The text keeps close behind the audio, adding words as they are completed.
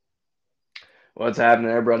What's happening,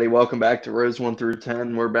 everybody? Welcome back to Rose 1 through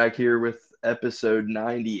 10. We're back here with episode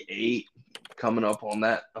 98, coming up on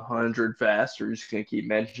that 100 fast. We're just going to keep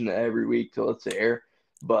mentioning it every week till it's air.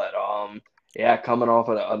 But, yeah, coming off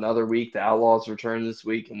of another week, the Outlaws returned this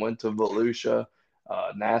week and went to Volusia.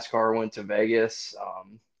 NASCAR went to Vegas.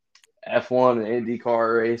 F1 and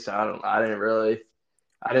IndyCar race.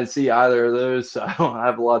 I didn't see either of those, so I don't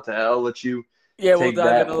have a lot to I'll let you Yeah, we'll take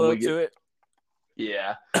dive in that a when little we get. to it.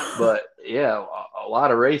 Yeah, but yeah, a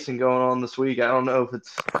lot of racing going on this week. I don't know if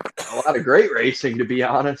it's a lot of great racing, to be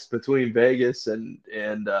honest, between Vegas and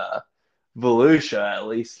Volusia, at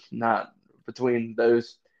least not between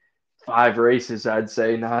those five races. I'd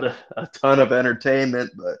say not a ton of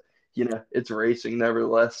entertainment, but it's racing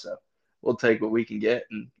nevertheless. So we'll take what we can get,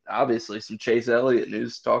 and obviously some Chase Elliott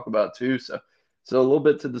news to talk about too. So a little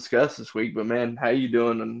bit to discuss this week. But man, how you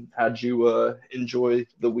doing, and how'd you enjoy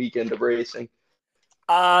the weekend of racing?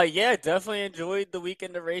 Yeah, definitely enjoyed the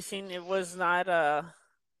weekend of racing. It was not the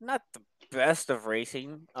best of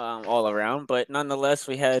racing all around, but nonetheless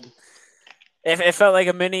we had it felt like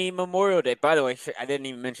a mini Memorial Day. By the way, I didn't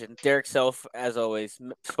even mention Derek Self, as always,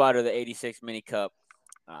 spotter the '86 Mini Cup.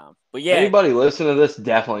 But yeah, Anybody listening to this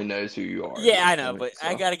definitely knows who you are at yeah, this I know, point. but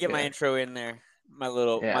I So got to get my yeah, intro in there, my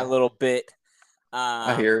yeah, little bit.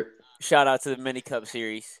 I Um, hear it. Shout out to the Mini Cup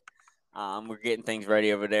series. We're getting things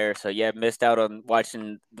ready over there. So yeah, missed out on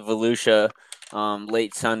watching the Volusia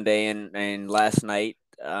late Sunday and last night.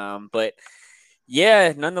 But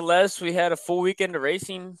yeah, nonetheless, we had a full weekend of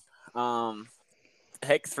racing. Um,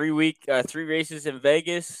 Heck, 3 races in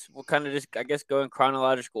Vegas. We'll kind of just I guess go in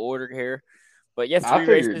chronological order here. But yeah, I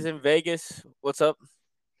 3 races figured. in Vegas. What's up?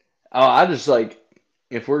 Oh, I just like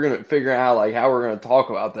if we're gonna figure out like how we're gonna talk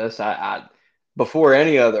about this. I before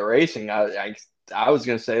any other racing, I was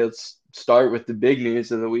gonna say let's start with the big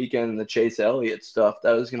news of the weekend and the Chase Elliott stuff.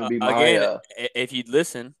 That was gonna be my Again, if you'd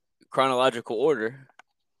listen, chronological order.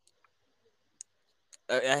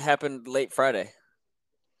 It happened late Friday.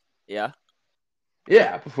 Yeah,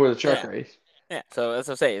 yeah, before the truck yeah, race. yeah. So that's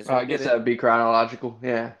what I'm saying. So Oh, we'll I get guess it. that would be chronological.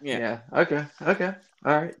 Yeah, Yeah. yeah. Okay, okay.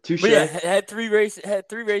 All right. Touche. But yeah, had 3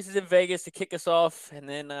 races in Vegas to kick us off, and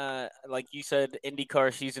then like you said,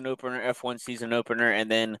 IndyCar season opener, F1 season opener, and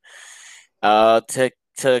then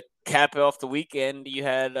to cap off the weekend, you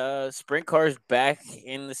had sprint cars back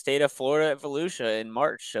in the state of Florida at Volusia in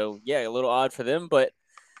March. So yeah, a little odd for them, but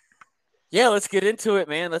yeah, let's get into it,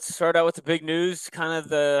 man. Let's start out with the big news. Kind of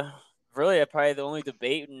the really probably the only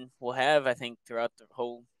debate we'll have, I think, throughout the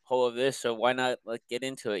whole of this. So why not like get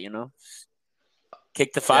into it?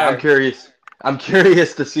 Kick the Yeah, I'm fire. curious. I'm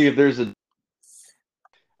curious to see if there's a.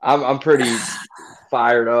 I'm pretty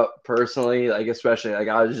fired up personally, like especially like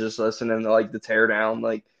I was just listening to like the teardown,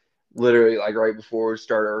 like literally like right before we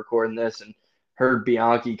started recording this, and heard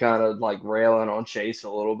Bianchi kind of like railing on Chase a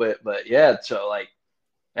little bit. But yeah, so like,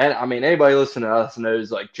 and I mean anybody listening to us knows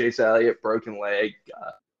like Chase Elliott broken leg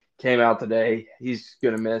came out today. He's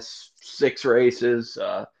gonna miss 6 races.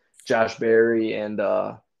 Josh Berry and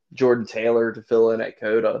Jordan Taylor to fill in at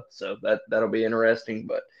Coda, so that'll be interesting.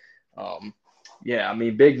 But um, yeah, I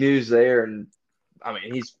mean, big news there, and I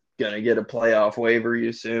mean, he's gonna get a playoff waiver, you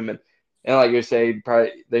assume, and like you say,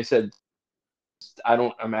 probably they said I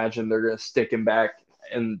don't imagine they're gonna stick him back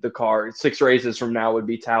in the car. 6 races from now would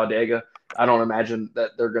be Talladega. I don't imagine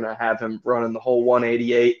that they're gonna have him running the whole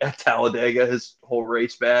 188 at Talladega, his whole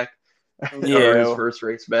race back, or his Yeah, first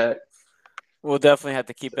race back. we'll definitely have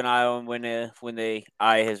to keep an eye on when they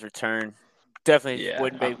eye his return. Definitely Yeah,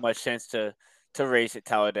 wouldn't make much sense to race at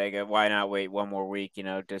Talladega. Why not wait one more week?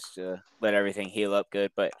 Just to let everything heal up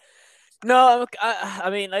good. But no, I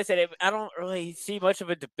mean, like I said, I don't really see much of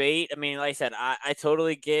a debate. I mean, like I said, I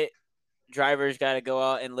totally get drivers got to go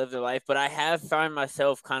out and live their life, but I have found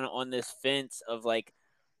myself kind of on this fence of like,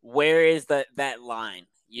 where is that line?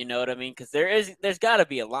 You know what I mean? Because there's got to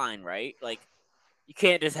be a line, right? Like you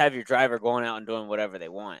can't just have your driver going out and doing whatever they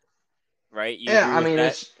want, right? You yeah. agree I with mean,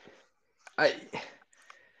 that? I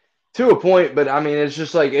to a point, but I mean, it's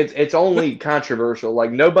just like it's But only controversial.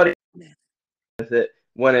 Like nobody with it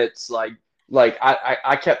when it's like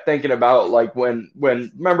I kept thinking about like when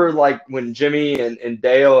remember like when Jimmy and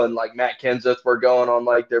Dale and like Matt Kenseth were going on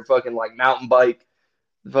like their fucking like mountain bike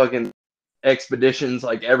fucking expeditions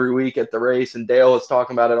like every week at the race, and Dale was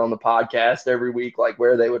talking about it on the podcast every week, like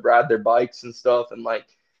where they would ride their bikes and stuff, and like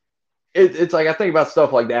it's like I think about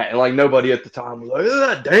stuff like that, and like nobody at the time was like, "Is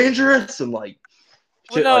that dangerous?" And like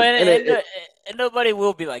well, shit, no, like and nobody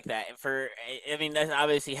will be like that. I mean, that's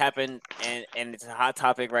obviously happened, and it's a hot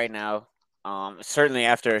topic right now. Certainly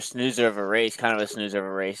after a snoozer of a race, kind of a snoozer of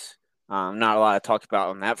a race. Not a lot of talk about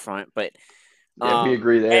on that front, but Yeah, we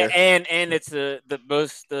agree there. And it's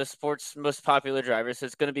the sport's most popular driver, so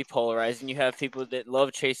it's going to be polarized. And you have people that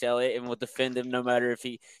love Chase Elliott and will defend him no matter if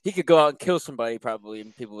he could go out and kill somebody probably,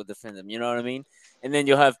 and people will defend him. You know what I mean? And then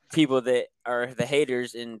you'll have people that are the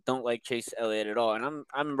haters and don't like Chase Elliott at all. And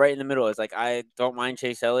I'm right in the middle. It's like I don't mind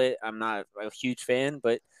Chase Elliott. I'm not a huge fan,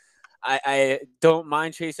 but I don't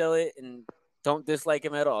mind Chase Elliott and don't dislike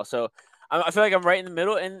him at all. So I feel like I'm right in the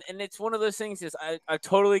middle, and it's one of those things. Is I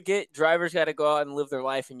totally get drivers got to go out and live their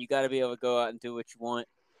life, and you got to be able to go out and do what you want.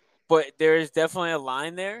 But there is definitely a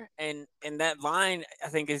line there, and that line I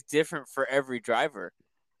think is different for every driver.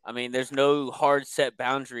 I mean, there's no hard set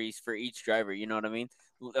boundaries for each driver. You know what I mean?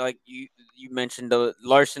 Like you mentioned, the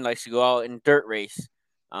Larson likes to go out and dirt race.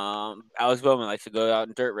 Alex Bowman likes to go out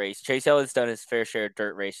and dirt race. Chase Elliott's done his fair share of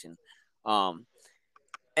dirt racing. Um,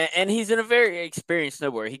 and he's in a very experienced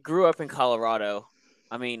snowboarder. He grew up in Colorado.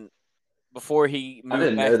 I mean, before he I moved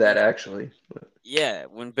didn't back, know that actually. yeah,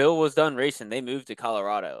 when Bill was done racing, they moved to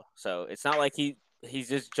Colorado. So it's not like he's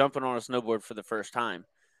just jumping on a snowboard for the first time.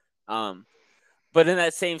 Um, but in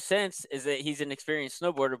that same sense, is that he's an experienced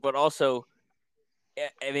snowboarder, but also,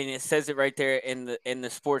 I mean, it says it right there in the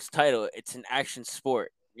sports title. It's an action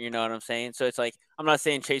sport. You know what I'm saying? So it's like I'm not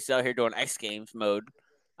saying Chase is out here doing X Games mode.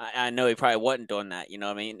 I know he probably wasn't doing that. You know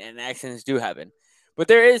what I mean? And accidents do happen, but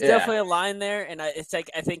there is Yeah. definitely a line there. And it's like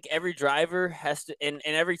I think every driver has to, and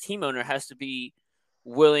every team owner has to be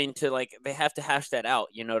willing to like they have to hash that out.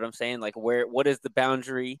 You know what I'm saying? Like what is the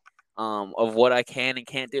boundary of what I can and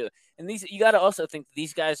can't do? And these you got to also think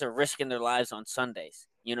these guys are risking their lives on Sundays.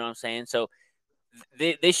 You know what I'm saying? So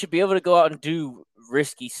they should be able to go out and do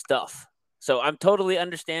risky stuff. So I'm totally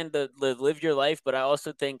understand the live your life, but I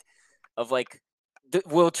also think of like,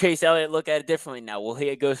 will Chase Elliott look at it differently now? Will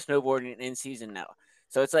he go snowboarding in season now?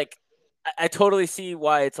 So it's like I totally see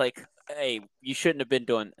why it's like, hey, you shouldn't have been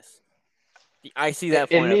doing this. I see that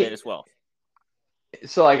And point of it me, as well.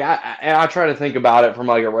 so like I try to think about it from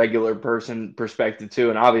like a regular person perspective too,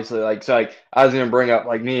 and obviously like so like I was gonna bring up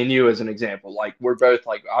like me and you as an example. Like we're both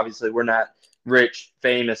like obviously we're not rich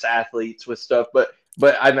famous athletes with stuff, but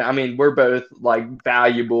I mean we're both like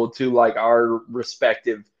valuable to like our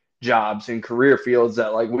respective jobs and career fields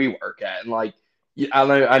that like we work at, and like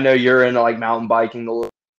I know you're into like mountain biking, the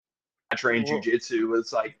I train Well, jujitsu.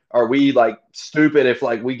 It's like, are we like stupid if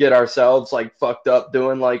like we get ourselves like fucked up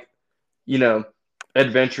doing like you know,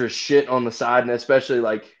 adventurous shit on the side, and especially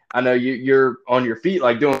like I know you're on your feet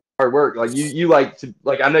like doing hard work. Like you like to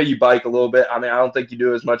like I know you bike a little bit. I mean, I don't think you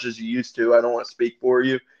do as much as you used to. I don't want to speak for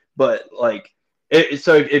you, but like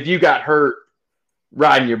so if you got hurt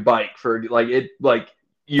riding your bike for like it like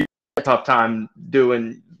you had a tough time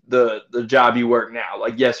doing the job you work now.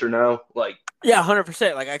 Like yes or no? Like yeah,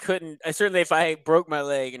 100%. Like I couldn't. I certainly, if I broke my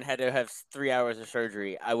leg and had to have 3 hours of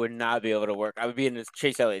surgery, I would not be able to work. I would be in this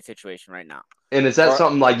Chase Elliott situation right now. and is that Or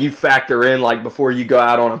something like you factor in like before you go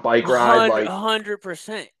out on a bike ride? Like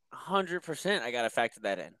 100%, 100%. I gotta factor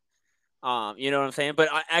that in. You know what I'm saying? But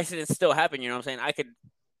accidents still happen. You know what I'm saying? I could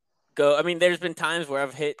go. I mean, there's been times where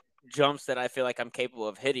I've hit jumps that I feel like I'm capable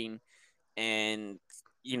of hitting, and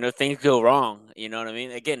things go wrong. You know what I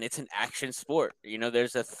mean? Again, it's an action sport.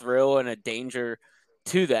 There's a thrill and a danger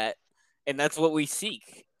to that, and that's what we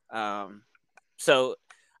seek. So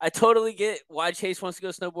I totally get why Chase wants to go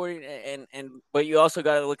snowboarding, and but you also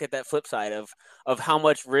got to look at that flip side of how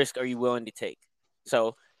much risk are you willing to take.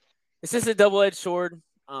 So it's just a double edged sword.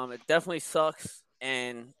 It definitely sucks,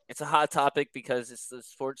 and it's a hot topic because it's the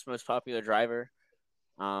sport's most popular driver.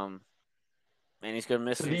 Um, and he's going to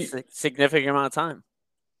miss so a significant amount of time.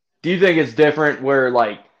 do you think it's different where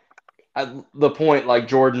like at the point like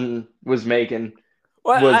Jordan was making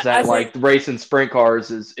Well, was I that think like racing sprint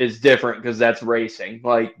cars is different because that's racing.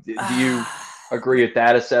 Like, do you agree with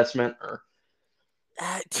that assessment? Or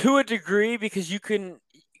to a degree because you can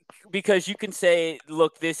say,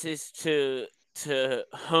 look, this is to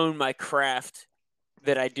hone my craft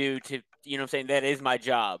that I do to what I'm saying, that is my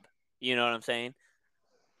job. You know what I'm saying?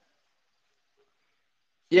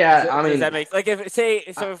 yeah, I Does mean, that make like if say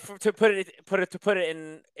I, so to put it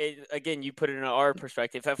in again, you put it in our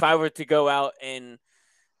perspective. If I were to go out and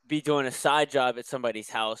be doing a side job at somebody's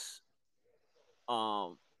house,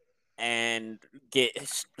 um, and get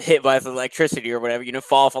hit by the electricity or whatever,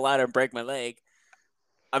 fall off a ladder and break my leg,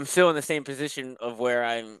 I'm still in the same position of where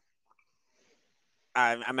I'm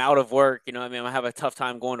out of work. I mean, I have a tough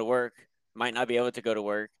time going to work. Might not be able to go to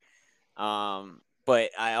work.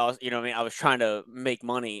 But I also, what I mean, I was trying to make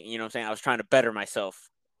money. You know what I'm saying? I was trying to better myself.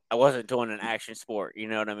 I wasn't doing an action sport. You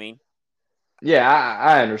know what I mean? yeah,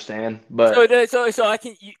 I understand, So, but so I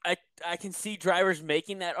can see drivers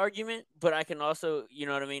making that argument, but I can also, you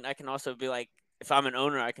know what I mean? I can also be like, if I'm an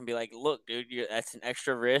owner, I can be like, look, dude, that's an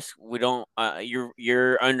extra risk. We don't.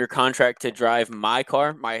 You're under contract to drive my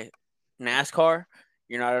car, my NASCAR.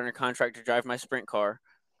 You're not under contract to drive my sprint car.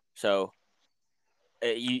 So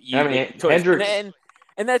you I make mean, the choice. Hendricks.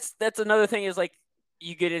 And that's another thing is like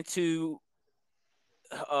you get into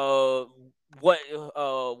uh what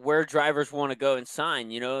where drivers want to go and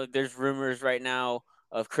sign. You know, there's rumors right now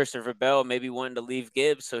of Christopher Bell maybe wanting to leave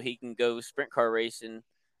Gibbs so he can go sprint car racing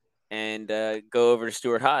and go over to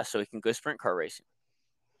Stuart Haas so he can go sprint car racing.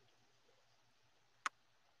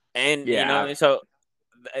 And you Yeah, know, so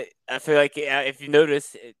I feel like if you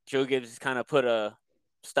notice, Joe Gibbs has kind of put a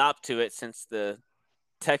stop to it since the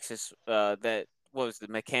Texas that what was the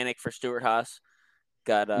mechanic for Stuart Haas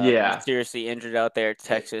got yeah. mysteriously injured out there at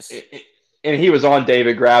Texas. And he was on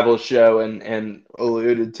David Gravel's show and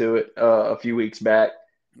alluded to it a few weeks back.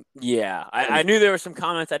 Yeah, I And knew there were some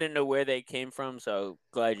comments. I didn't know where they came from, so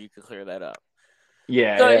glad you could clear that up.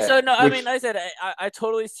 yeah, So yeah. no, I mean, Which like I said I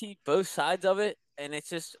totally see both sides of it, and it's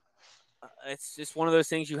just one of those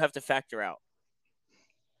things you have to factor out.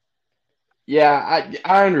 yeah,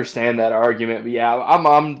 I understand that argument, but yeah, I'm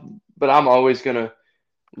always gonna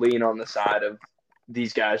lean on the side of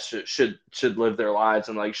these guys should live their lives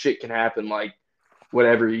and like shit can happen like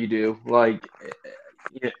whatever you do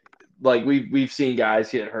yeah, like we've seen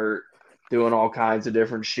guys get hurt doing all kinds of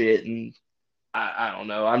different shit and I don't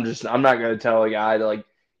know I'm not gonna tell a guy to like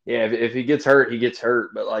yeah if he gets hurt he gets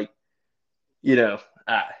hurt but like you know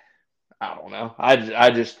I I don't know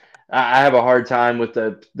I have a hard time with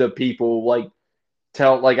the people like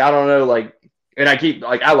tell like I don't know like and I keep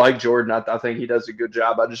like I like Jordan. I think he does a good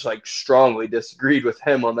job. I just like strongly disagreed with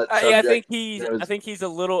him on that Yeah, subject. I think he's a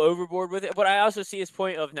little overboard with it, but I also see his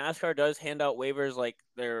point of NASCAR does hand out waivers like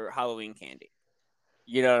they're Halloween candy.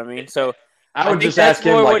 You know what I mean? So I I would think just that's ask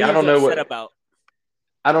him more like what he was upset about.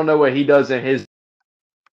 I don't know what he does in his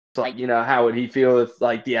like how would he feel if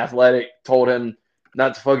like the Athletic told him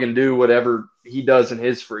not to fucking do whatever he does in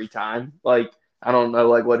his free time like I don't know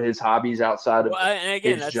like what his hobbies outside of Well, and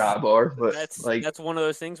again, his job are but like that's one of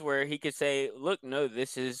those things where he could say, "Look, no,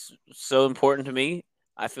 this is so important to me.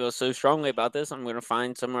 I feel so strongly about this. I'm going to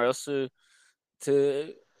find somewhere else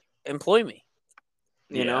to employ me."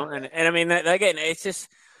 You yeah know, and I mean again, it's just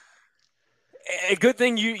a good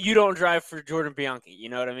thing you don't drive for Jordan Bianchi. You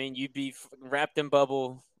know what I mean? You'd be wrapped in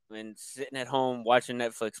bubble and sitting at home watching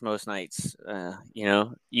Netflix most nights. You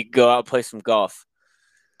know, you go out and play some golf,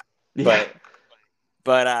 yeah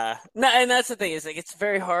but no, and that's the thing is like it's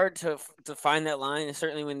very hard to find that line, and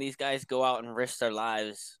certainly when these guys go out and risk their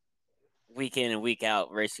lives week in and week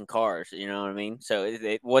out racing cars. You know what I mean? So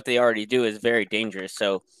what they already do is very dangerous.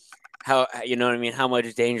 So how you know what I mean? How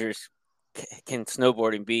much dangerous can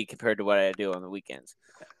snowboarding be compared to what I do on the weekends?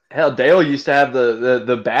 hell Dale used to have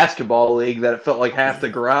the basketball league that it felt like half the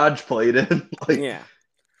garage played in like Yeah.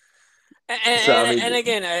 so I And mean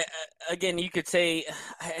again, you could say,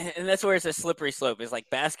 and that's where it's a slippery slope. Is like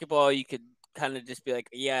basketball, you could kind of just be like,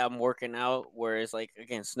 yeah, I'm working out. Whereas, like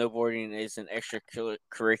again, snowboarding is an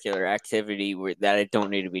extracurricular activity that I don't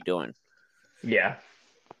need to be doing. yeah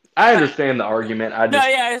I Uh, understand the argument. no,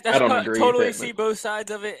 yeah, I don't I agree with totally it. see But both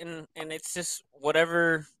sides of it, and it's just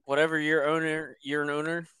whatever you're owner, you're an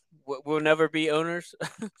owner. We'll never be owners,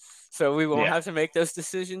 so we won't yeah, have to make those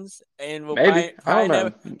decisions, and we'll maybe I don't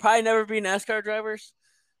know. probably never be NASCAR drivers.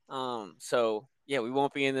 So yeah, we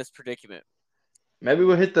won't be in this predicament. Maybe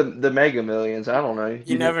we'll hit the Mega Millions. I don't know.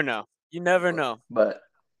 You never know. You never know. But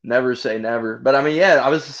never say never. But I mean, yeah, I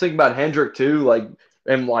was just thinking about Hendrick too. Like,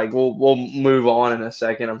 and like we'll move on in a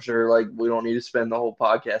second. I'm sure like we don't need to spend the whole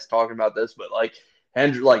podcast talking about this, but like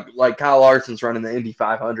Hendrick, like Kyle Larson's running the Indy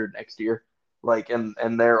 500 next year. Like, and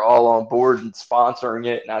they're all on board and sponsoring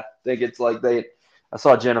it. And I think it's like I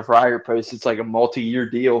saw Jenna Fryer post. It's like a multi-year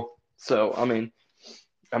deal. So I mean,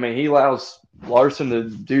 he allows Larson to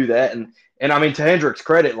do that, and I mean, to Hendrick's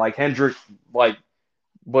credit, like Hendrick, like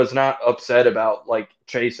was not upset about like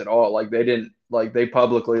Chase at all. Like they didn't like they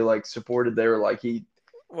publicly like supported. They were like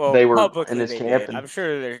Well, they were in publicly his they camp, did. and I'm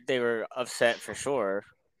sure they were upset for sure.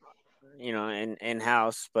 You know, in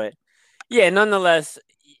house, but yeah, nonetheless,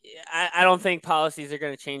 I don't think policies are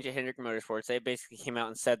going to change at Hendrick Motorsports. They basically came out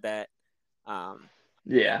and said that. Um,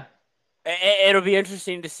 yeah, it'll be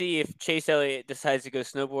interesting to see if Chase Elliott decides to go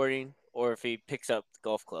snowboarding or if he picks up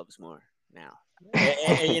golf clubs more now.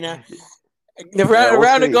 You know, the yeah, we'll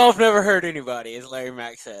round of see. golf never hurt anybody, as Larry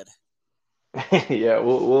Mack said. Yeah,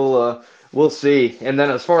 we'll see. And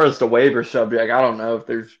then as far as the waiver subject, I don't know if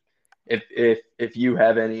there's if you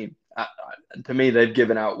have any. To me, they've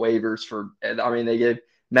given out waivers for. I mean, they gave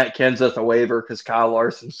Matt Kenseth a waiver because Kyle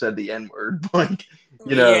Larson said the N word. Like,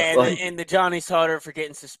 Yeah, like and the Johnny Sauter for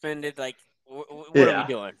getting suspended. Like, what are we yeah,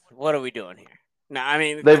 doing? What are we doing here? No, I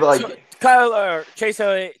mean, they've like Kyle or Chase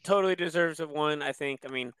Elliott totally deserves of one. I think. I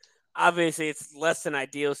mean, obviously, it's less than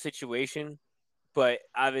ideal situation, but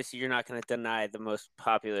obviously, you're not going to deny the most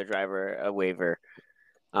popular driver a waiver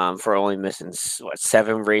for only missing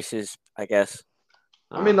 7 races, I guess.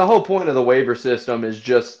 I mean, the whole point of the waiver system is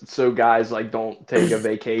just so guys like don't take a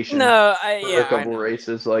vacation No, for a I couple know.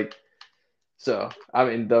 races. Like, so I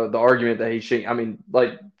mean, the argument that he should, I mean,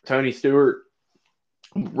 like Tony Stewart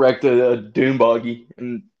wrecked a dune buggy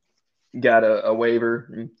and got a waiver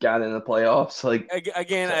and got in the playoffs. Like,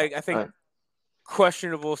 Again, so I think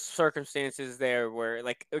questionable circumstances there where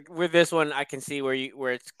like with this one I can see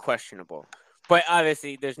where it's questionable, but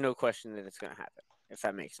obviously there's no question that it's going to happen, if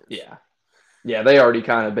that makes sense. yeah. Yeah, they already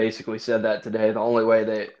kind of basically said that today. The only way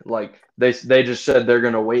they just said they're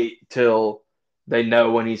gonna wait till they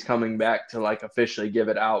know when he's coming back to like officially give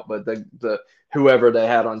it out. But the whoever they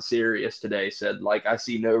had on Sirius today said like I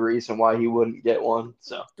see no reason why he wouldn't get one.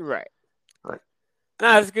 So Right. like,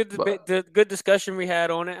 No, it's good. but The good discussion we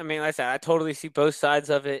had on it. I mean, like I said, I totally see both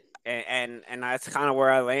sides of it, and that's kind of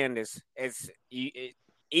where I land.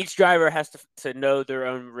 Each driver has to know their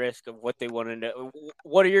own risk of what they want to know.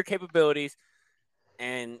 What are your capabilities?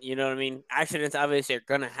 And you know what I mean. Accidents obviously are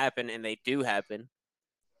gonna happen, and they do happen.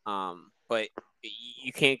 But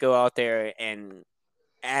you can't go out there and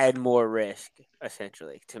add more risk.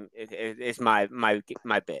 Essentially, it's my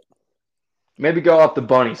bit. maybe go off the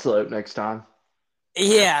bunny slope next time.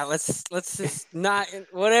 Yeah, let's just not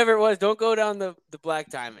whatever it was. Don't go down the black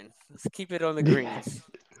diamond. Let's keep it on the greens.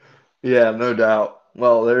 Yeah, no doubt.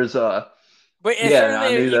 Well, there's But it's yeah, I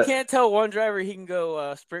certainly knew you that. can't tell one driver he can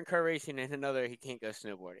go sprint car racing and another he can't go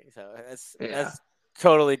snowboarding. So Yeah. that's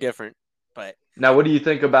totally different. But Now, what do you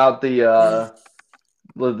think about the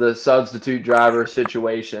substitute driver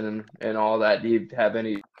situation and all that? Do you have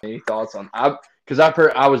any thoughts on? I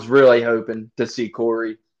was really hoping to see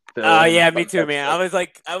Corey fill in. yeah, me Like too, that's man.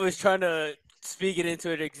 like I was trying to speak it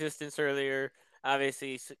into existence earlier.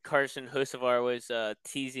 Obviously, Carson Hocevar was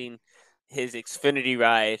teasing his Xfinity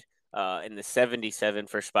ride in the 77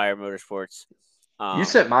 for Spire Motorsports. you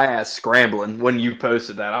sent my ass scrambling when you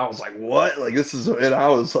posted that. I was like, what? Like this is, and I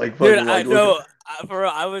was like Dude, fucking I like looking. know. For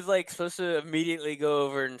real, I was like supposed to immediately go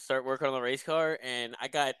over and start working on the race car, and I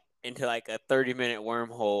got into like a 30-minute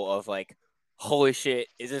wormhole of like, holy shit,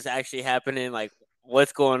 is this actually happening? Like,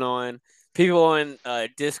 what's going on? People on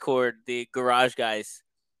Discord, the garage guys,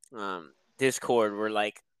 Discord, were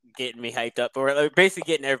like getting me hyped up, or like, basically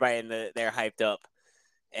getting everybody in there hyped up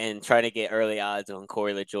and trying to get early odds on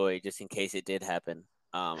Corey LaJoy just in case it did happen.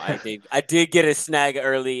 I did get a snag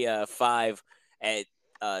early 5 at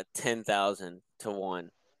 10,000 to 1,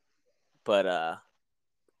 but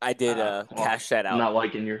I did Well, cash that I'm out. not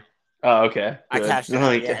liking your. Oh, okay, I good. cashed it out.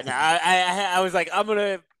 Like, Yeah, no, I was like, I'm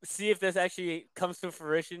gonna see if this actually comes to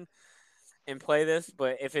fruition and play this,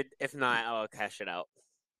 but if not, I'll cash it out.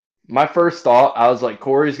 my first thought, I was like,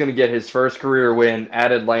 Corey's gonna get his first career win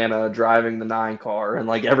at Atlanta, driving the 9 car, and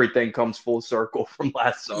like everything comes full circle from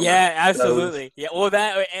last summer. Yeah, That was absolutely. Yeah, well,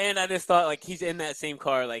 that and I just thought like he's in that same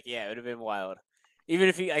car. Like, yeah, it would have been wild. Even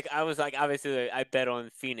if he like, I was like, obviously, I bet on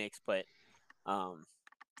Phoenix, but um,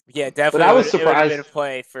 yeah, but definitely I was it would have been surprised. a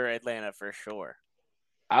play for Atlanta for sure.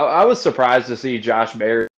 I was surprised to see Josh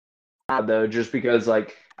Berry though, just because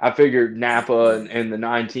like I figured Napa and the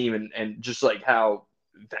 9 team and just like how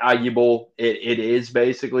valuable it is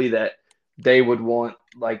basically that they would want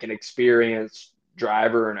like an experienced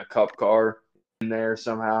driver in a cup car in there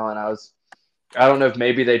somehow. And I don't know if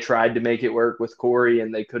maybe they tried to make it work with Corey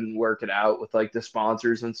and they couldn't work it out with like the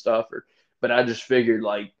sponsors and stuff, or but I just figured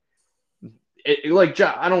like like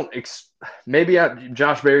I don't maybe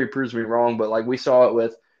Josh Berry proves me wrong, but like we saw it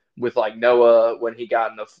with like Noah when he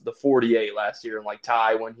got in the 48 last year, and like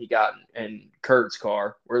Ty when he got in Kurt's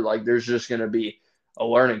car, where like there's just gonna be a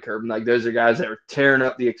learning curve. And like those are guys that were tearing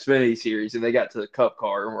up the Xfinity series, and they got to the Cup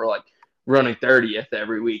car and we're like running 30th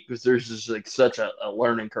every week because there's just like such a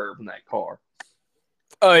learning curve in that car.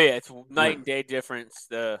 Oh yeah, it's night Like, and day difference.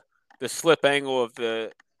 The slip angle of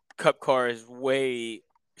the Cup car is way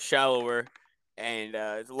shallower, and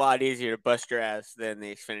it's a lot easier to bust your ass than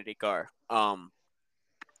the Xfinity car.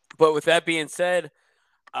 But with that being said,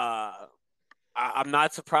 I'm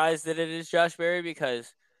not surprised that it is Josh Berry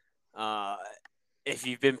because uh, if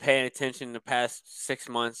you've been paying attention the past 6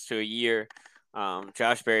 months to a year,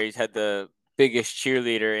 Josh Berry's had the biggest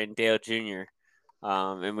cheerleader in Dale Jr.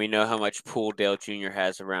 And we know how much pull Dale Jr.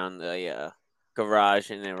 has around the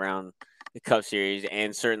garage and around the Cup Series,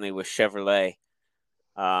 and certainly with Chevrolet.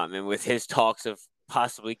 And with his talks of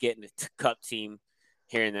possibly getting the Cup team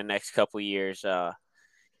here in the next couple years.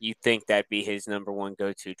 You think that'd be his number one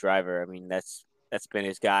go-to driver. I mean, that's been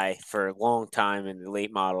his guy for a long time in the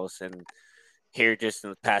late models, and here just in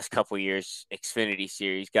the past couple years, Xfinity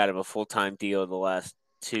Series got him a full-time deal the last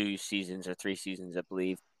 2 seasons or 3 seasons, I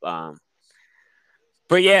believe.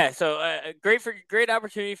 But yeah, so great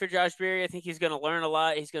opportunity for Josh Berry. I think he's going to learn a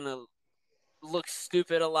lot. He's going to look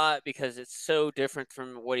stupid a lot because it's so different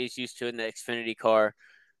from what he's used to in the Xfinity car.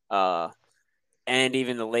 And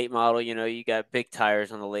even the late model, you got big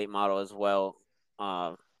tires on the late model as well.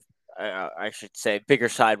 I should say bigger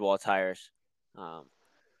sidewall tires.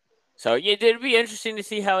 So yeah, it'd be interesting to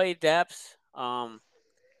see how he adapts.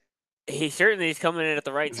 He certainly is coming in at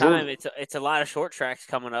the right time. It's a lot of short tracks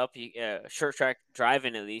coming up. Short track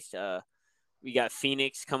driving at least. We got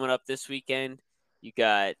Phoenix coming up this weekend. You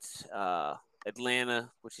got Atlanta,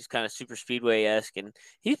 which is kind of super speedway esque, and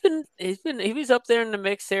he was up there in the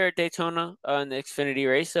mix there at Daytona in the Xfinity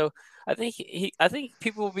race. So I think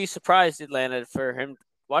people will be surprised Atlanta for him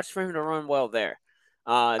to run well there.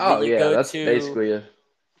 Basically it.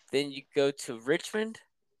 Then you go to Richmond.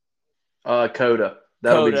 Coda.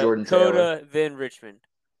 That'll be Jordan Taylor. Coda, then Richmond.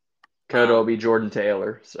 Coda will be Jordan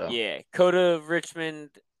Taylor. So yeah, Coda, Richmond,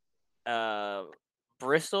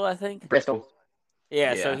 Bristol, I think. Bristol.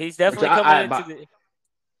 Yeah, so he's definitely coming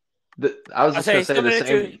into I was just going to say the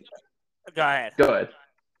same. Go ahead. Go ahead.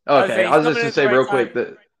 Okay, I was just going to say real quick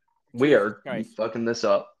that we are fucking this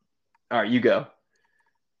up. All right, you go.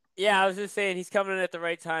 Yeah, I was just saying he's coming in at the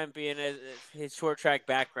right time, being his short track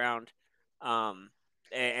background, and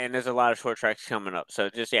there's a lot of short tracks coming up. So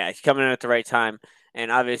he's coming in at the right time,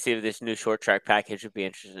 and obviously with this new short track package, would be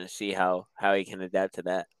interesting to see how he can adapt to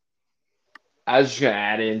that. I was just gonna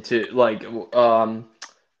add into like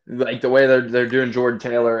the way they're doing Jordan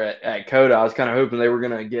Taylor at Coda. I was kind of hoping they were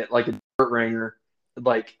gonna get like a dirt ringer,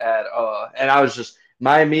 like and I was just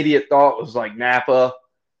my immediate thought was like Napa.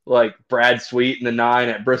 Like Brad Sweet in the 9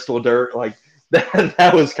 at Bristol Dirt, like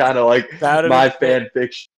that was kind of like my fan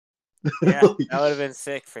fiction. Yeah, that would have been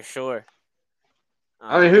sick for sure.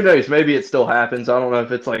 I mean, who knows? Maybe it still happens. I don't know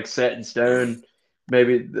if it's like set in stone.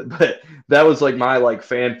 Maybe, but that was like my like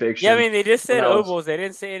fan fiction. Yeah, I mean, they just said ovals. They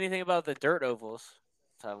didn't say anything about the dirt ovals.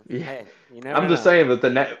 So yeah, hey, I'm just saying that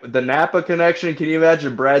the Napa connection. Can you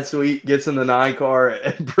imagine Brad Sweet gets in the 9 car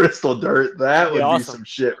at Bristol Dirt? That would be awesome. Some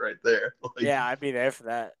shit right there. Like, yeah, I'd be there for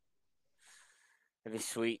that. That'd be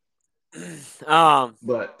sweet.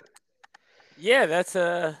 But yeah, that's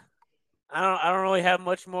I don't really have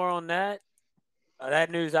much more on that.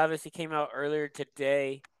 That news obviously came out earlier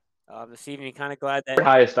today. This evening, kind of glad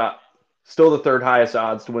that still the third highest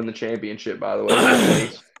odds to win the championship. By the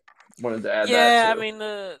way, wanted to add that. Yeah, I mean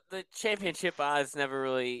the championship odds never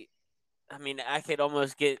really. I mean, I could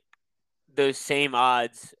almost get those same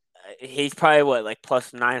odds. He's probably like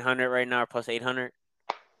plus 900 right now, or plus 800.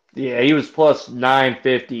 Yeah, he was plus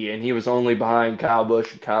 950, and he was only behind Kyle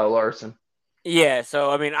Busch and Kyle Larson. Yeah,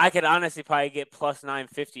 so I mean, I could honestly probably get plus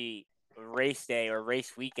 950 race day or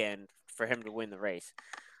race weekend for him to win the race,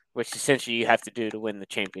 which essentially you have to do to win the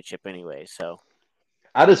championship anyway. So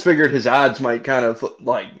I just figured his odds might kind of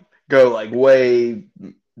like go like way.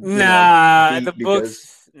 The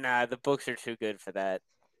books are too good for that.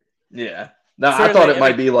 Yeah, no, I thought it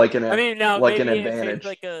might be like an advantage,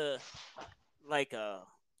 like a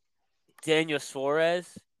Daniel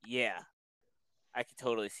Suarez. Yeah, I could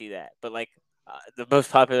totally see that. But like the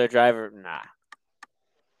most popular driver, nah,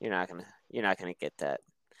 you're not gonna get that.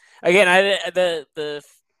 Again,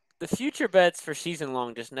 the future bets for season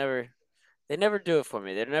long just never do it for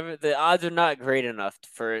me. The odds are not great enough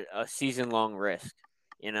for a season long risk.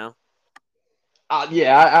 Yeah,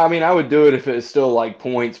 I mean, I would do it if it's still like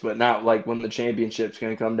points, but not like when the championship's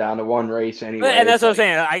going to come down to one race anyway. And that's what I'm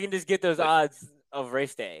saying. I can just get those odds of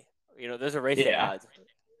race day. Those are race day odds.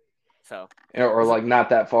 So or like not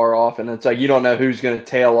that far off, and it's like you don't know who's going to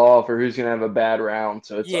tail off or who's going to have a bad round.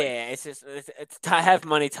 So it's just have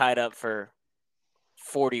money tied up for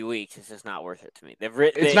 40 weeks. It's just not worth it to me.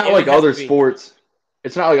 It's not like other sports.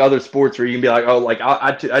 It's not like other sports where you can be like, oh, like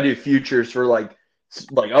I do futures for like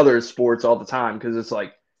other sports all the time because it's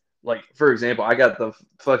like for example, I got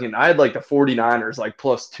I had like the 49ers like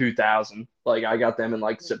plus 2,000. Like I got them in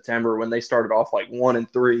like September when they started off like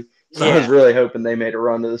 1-3. So I was really hoping they made a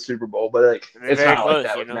run to the Super Bowl, but like it's not close,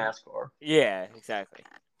 like that with NASCAR. Yeah, exactly.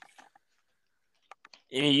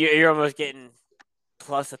 You're almost getting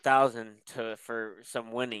plus 1,000 for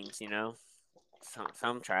some winnings.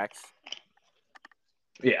 Some tracks.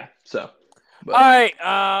 Yeah. So. But. All right.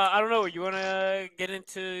 I don't know. You want to get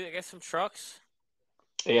into, I guess, some trucks?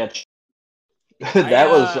 Yeah.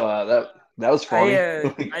 That That was funny.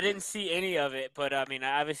 I didn't see any of it, but I mean,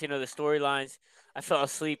 I obviously know the storylines. I fell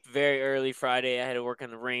asleep very early Friday. I had to work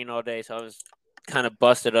in the rain all day, so I was kind of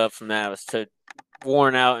busted up from that. I was too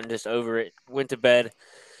worn out and just over it. Went to bed.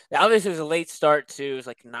 Obviously, it was a late start too. It was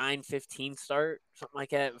like 9:15 start, something like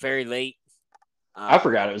that. Very late. I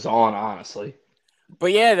forgot it was on, honestly.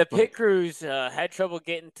 But yeah, the pit crews had trouble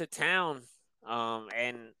getting to town,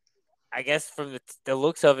 and I guess from the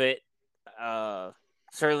looks of it,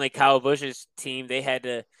 certainly Kyle Busch's team, they had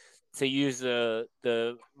to use the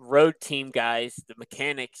road team guys, the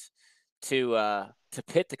mechanics, to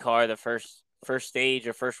pit the car the first stage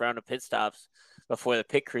or first round of pit stops before the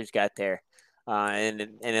pit crews got there, and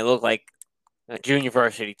it looked like a junior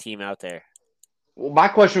varsity team out there. Well, my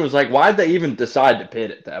question was like, why did they even decide to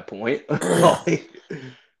pit at that point? Well,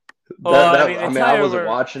 I mean, the I tire wasn't were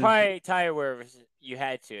watching, probably tire where you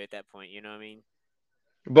had to at that point. You know what I mean?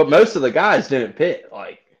 but most of the guys didn't pit.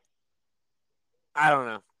 Like, I don't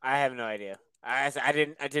know. I have no idea. I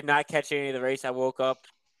did not catch any of the race. I woke up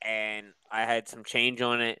and I had some change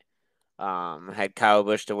on it. I had Kyle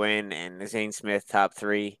Busch to win and Zane Smith top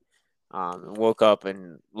three. Woke up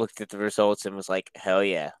and looked at the results and was like, hell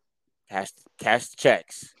yeah, cash the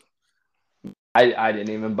checks. I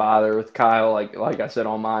didn't even bother with Kyle. Like I said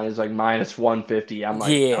on mine is like minus 150. I'm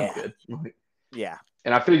like, I'm Yeah, good. yeah.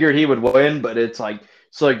 And I figured he would win, but it's like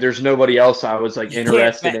there's nobody else I was like You can't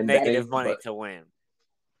interested bet in negative betting. money But to win.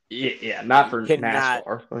 yeah, not You for cannot.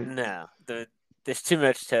 NASCAR. Like, No, there's too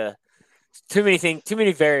many things, too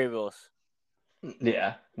many variables.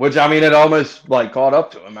 yeah, which I mean, it almost like caught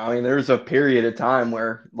up to him. I mean, there was a period of time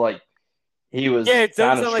where like he Yeah, was it doesn't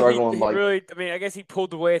kind of sound like struggling. he Like really. I mean, I guess he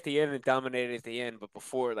pulled away at the end and dominated at the end, but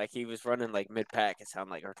before, like he was running like mid pack. It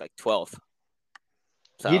sounded like or like 12th.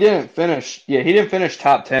 he So didn't finish. Yeah, he didn't finish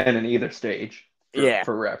top 10 in either stage yeah,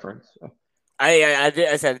 for reference. So. I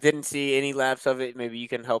said I didn't see any laps of it. Maybe you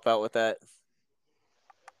can help out with that.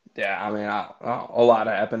 Yeah, I mean, a lot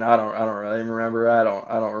happened. I don't really remember. I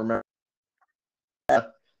don't remember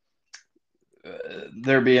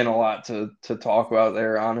there being a lot to talk about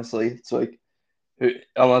there. Honestly, it's like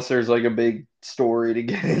unless there's like a big story to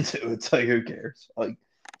get into, it's like who cares? Like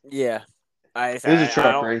Yeah, it was a I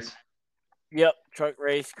truck don't. race. Yep, truck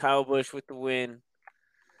race. Kyle Busch with the win,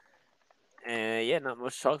 and yeah, not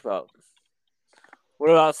much to talk about. What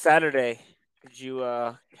about Saturday? Did you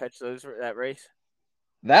catch that race?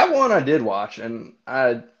 That one I did watch, and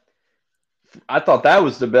I thought that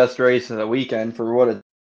was the best race of the weekend for what it.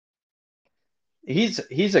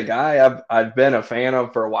 He's a guy I've been a fan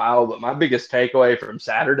of for a while, but my biggest takeaway from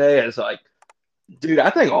Saturday is like, dude, I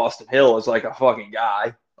think Austin Hill is like a fucking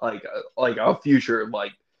guy, like a future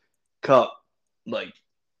like cup like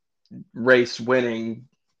race winning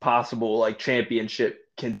possible like championship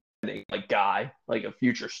contending like guy, like a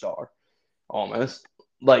future star almost.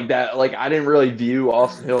 Like that, like I didn't really view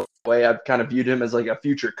Austin Hill the way I've kind of viewed him as like a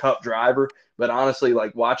future cup driver. But honestly,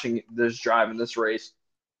 like watching this drive in this race,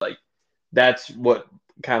 like that's what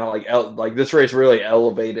kind of like this race really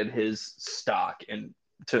elevated his stock and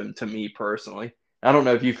to me personally. I don't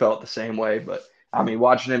know if you felt the same way, but I mean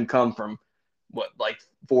watching him come from what like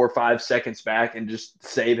 4 or 5 seconds back and just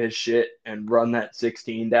save his shit and run that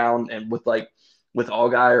 16 down and with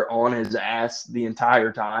Allgaier on his ass the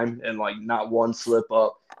entire time and like not one slip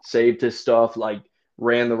up, saved his stuff, like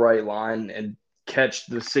ran the right line and catch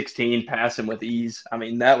the 16, pass him with ease. I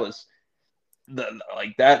mean, that was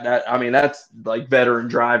that I mean that's like veteran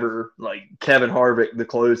driver like Kevin Harvick the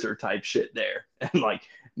closer type shit there. And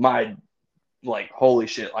my like holy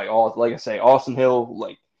shit, like I say, Austin Hill,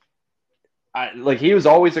 like he was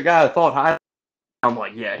always a guy I thought high. I'm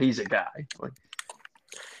like, yeah, he's a guy. Like,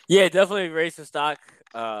 Yeah, definitely race of stock.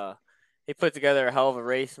 He put together a hell of a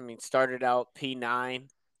race. I mean, started out P9,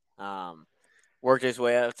 worked his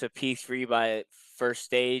way up to P3 by first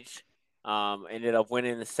stage. Ended up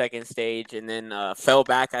winning the second stage, and then fell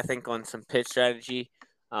back, I think, on some pit strategy.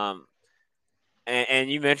 Um, and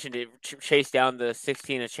you mentioned it, chased down the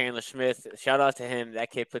 16 of Chandler Smith. Shout out to him. That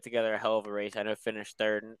kid put together a hell of a race. I know finished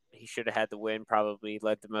third. And he should have had the win, probably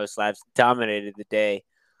led the most laps, dominated the day.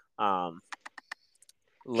 just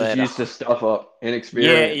Led used to stuff up, Yeah,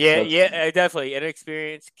 inexperience. yeah, That's yeah, definitely an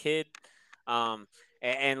experienced kid.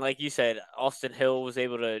 And like you said, Austin Hill was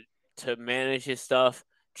able to manage his stuff,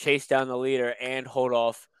 chase down the leader, and hold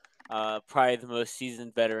off probably the most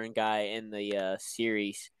seasoned veteran guy in the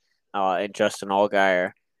series, and Justin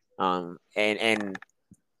Allgaier. And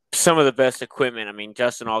some of the best equipment. I mean,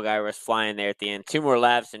 Justin Allgaier was flying there at the end. 2 more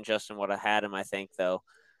laps than Justin would have had him, I think, though.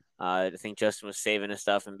 I think Justin was saving his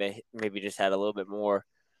stuff and maybe just had a little bit more.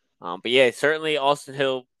 But yeah, certainly Austin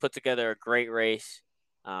Hill put together a great race.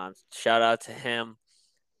 Shout out to him.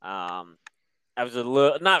 I was a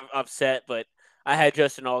little not upset, but I had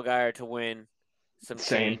Justin Allgaier to win some Same.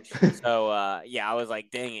 change. So yeah, I was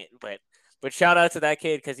like, dang it. But shout out to that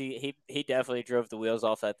kid because he definitely drove the wheels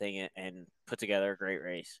off that thing and put together a great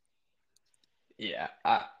race. Yeah,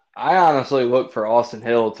 I honestly look for Austin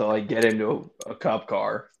Hill to like get into a Cup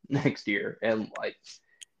car next year, and like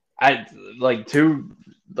I like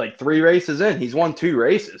three races in, he's won two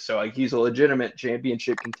races, so like he's a legitimate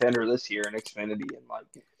championship contender this year in Xfinity, and like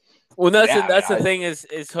Well, yeah, I mean that's the thing is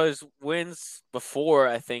his wins before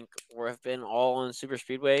I think have been all in super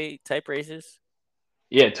speedway type races.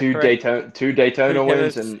 yeah, Is that correct? Two Two Daytona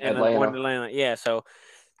wins Dakotas in and then one Atlanta. Atlanta. Yeah, so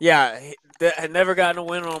yeah, had never gotten a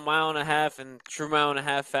win on a mile and a half in true mile and a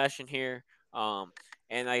half fashion here. Um,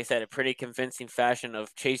 and like I said, a pretty convincing fashion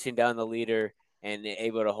of chasing down the leader and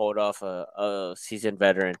able to hold off a seasoned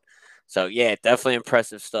veteran. So yeah, definitely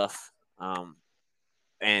impressive stuff.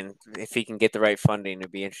 And if he can get the right funding,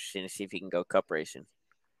 it'd be interesting to see if he can go cup racing.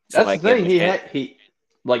 That's the Somebody give him thing. a chance. He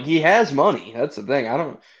has money. That's the thing. I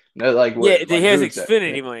don't know like Yeah, what he like has who exactly.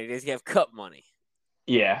 Xfinity money. Does he have cup money?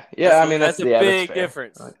 Yeah. I mean That's a that's big fair.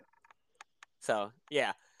 difference. So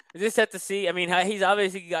yeah, we just have to see. I mean, he's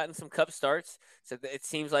obviously gotten some cup starts, so it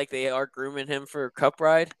seems like they are grooming him for a cup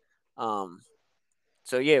ride. Um,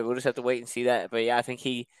 so yeah, we'll just have to wait and see that. But yeah, I think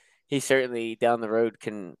he certainly down the road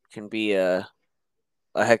can be a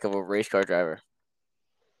heck of a race car driver.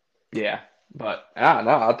 Yeah, but yeah,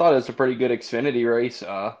 no, I thought it was a pretty good Xfinity race.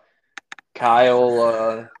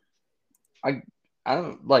 Kyle, I I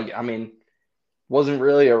don't like. I mean, wasn't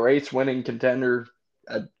really a race winning contender.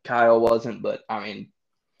 Kyle wasn't, but I mean,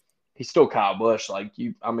 he's still Kyle Busch. Like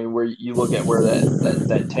you, I mean, where you look at where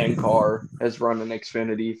that 10 car has run an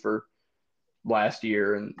Xfinity for last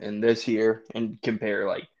year and this year, and compare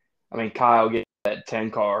like, I mean, Kyle gave that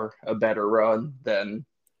 10 car a better run than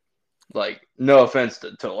like no offense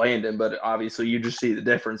to Landon, but obviously you just see the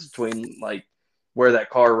difference between like where that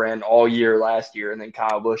car ran all year last year and then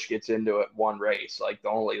Kyle Busch gets into it one race. Like the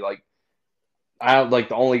only like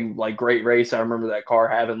great race I remember that car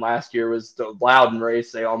having last year was the Loudon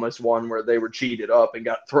race they almost won where they were cheated up and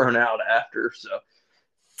got thrown out after. So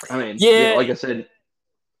I mean, yeah, Yeah, like I said,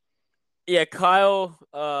 yeah. Kyle,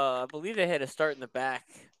 I believe they had a start in the back.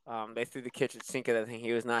 They threw the kitchen sink at that thing.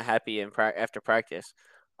 He was not happy after practice.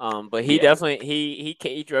 But he yeah, definitely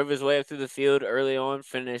he drove his way up through the field early on.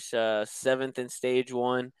 Finished seventh in stage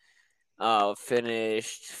one.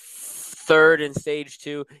 Finished third in stage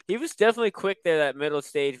two. He was definitely quick there that middle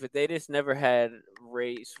stage, but they just never had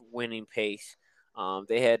race winning pace.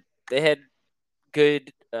 They had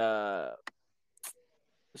good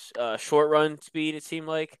short run speed. It seemed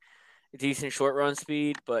like decent short run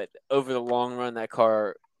speed, but over the long run, that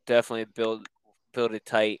car definitely built it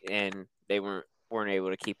tight, and they weren't able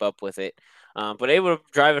to keep up with it. But able to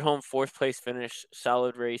drive it home, fourth place finish,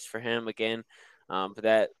 solid race for him again. But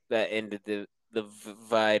that ended the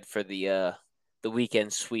divide for the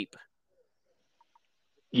weekend sweep.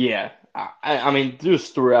 yeah. I mean,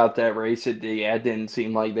 just throughout that race, it didn't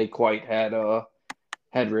seem like they quite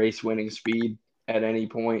had race winning speed at any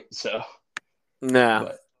point. So, No,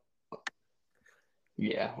 but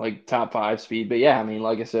yeah, like top five speed. But yeah, I mean,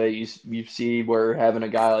 like I said, you see where having a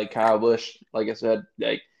guy like Kyle Busch, like I said,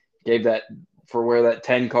 like gave that for where that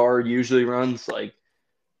 10 car usually runs. Like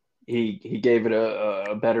he gave it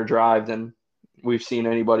a better drive than we've seen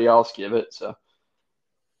anybody else give it. So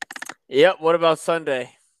yep. What about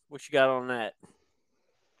Sunday? What you got on that?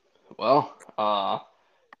 well, a,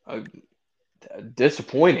 a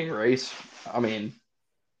disappointing race. I mean,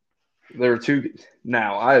 there are two.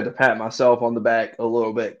 Now I had to pat myself on the back a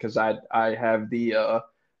little bit because I have the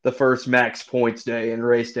first max points day in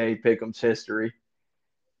race day pick'ems history.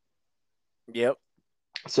 Yep.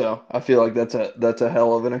 So I feel like that's a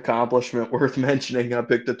hell of an accomplishment worth mentioning. I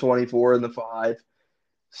picked the 24 and the five.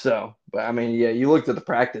 So, but I mean, yeah, you looked at the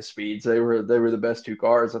practice speeds; they were the best two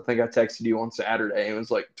cars. I think I texted you on Saturday. It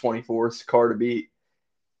was like 24th car to beat,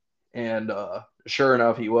 and sure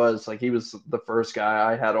enough, he was the first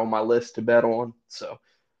guy I had on my list to bet on. So,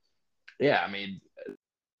 yeah, I mean,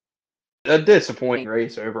 a disappointing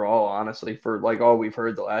race overall, honestly, for like all we've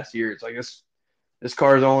heard the last year. It's like this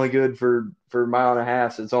car is only good for mile and a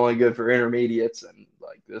half. So it's only good for intermediates, and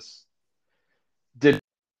like this did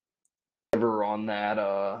ever on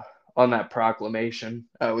that proclamation.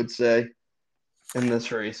 I would say in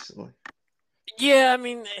this race. Yeah, I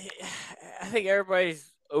mean, I think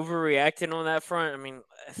everybody's overreacting on that front. I mean,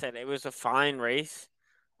 I said it was a fine race.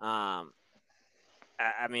 Um,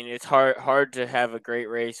 I mean, it's hard to have a great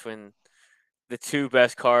race when the two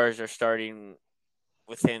best cars are starting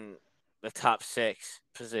within. the top 6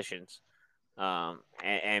 positions,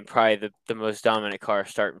 and probably the most dominant car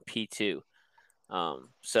starting P2.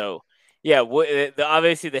 So yeah,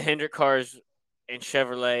 obviously the Hendrick cars in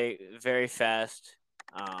Chevrolet very fast.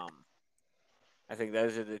 I think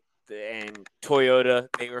those are and Toyota,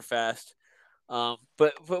 they were fast.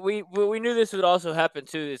 But we knew this would also happen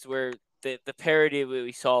too. Is where the parity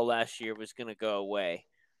we saw last year was going to go away.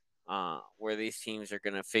 Where these teams are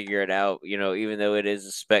going to figure it out. Even though it is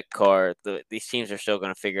a spec car, these teams are still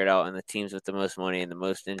going to figure it out, and the teams with the most money and the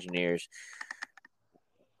most engineers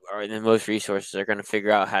or the most resources are going to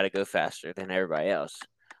figure out how to go faster than everybody else.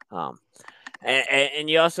 Um, and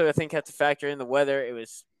you also, I think, have to factor in the weather. It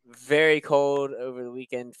was very cold over the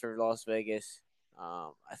weekend for Las Vegas.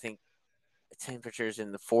 I think the temperatures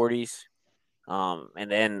in the 40s.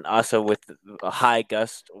 And then also with a high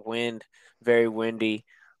gust wind, very windy.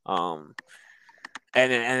 And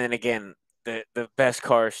then again, the best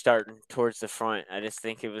car starting towards the front. I just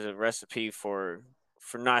think it was a recipe for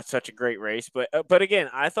not such a great race. But again,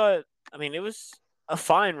 I mean, it was a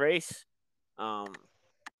fine race. Um,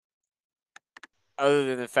 Other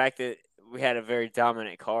than the fact that we had a very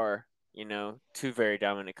dominant car, 2 very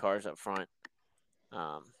dominant cars up front.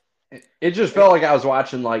 It just felt like I was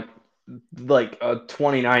watching like a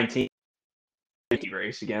 2019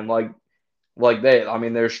 race again. I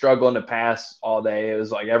mean, they're struggling to pass all day. It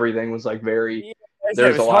was like everything was like very. Yeah, it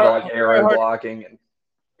There's a was lot of hard, like very aero hard. blocking and.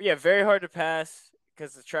 Yeah, very hard to pass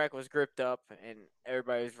because the track was gripped up and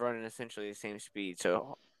everybody was running essentially the same speed.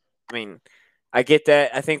 So, I mean, I get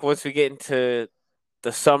that. I think once we get into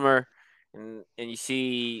the summer and you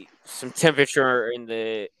see some temperature in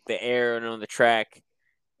the air and on the track,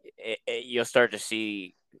 you'll start to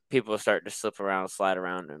see people start to slip around, slide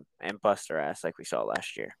around, and bust their ass like we saw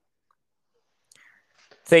last year.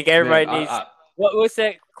 I think Man, everybody needs. What's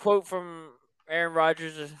that quote from Aaron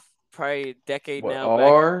Rodgers? Probably a decade what now back.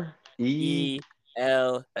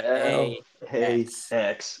 RELAX?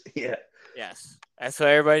 ELAX. Yeah, Yes, that's what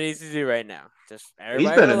everybody needs to do right now. Just he's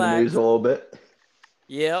everybody been in the news relax. a little bit.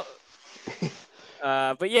 Yep.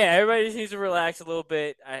 But yeah, everybody just needs to relax a little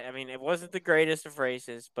bit. I mean, it wasn't the greatest of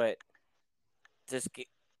races, but just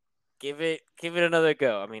give it another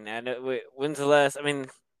go. I mean, I know when's the last? I mean,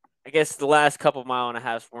 I guess the last couple mile and a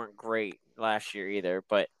halves weren't great last year either,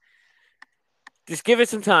 but just give it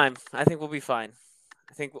some time. I think we'll be fine.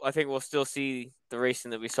 I think we'll still see the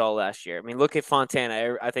racing that we saw last year. I mean, look at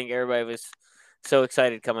Fontana. I think everybody was so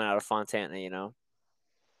excited coming out of Fontana.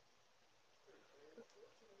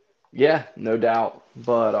 Yeah, no doubt.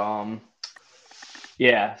 But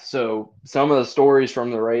yeah. So some of the stories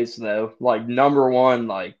from the race, though, like number one,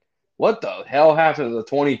 like what the hell happened to the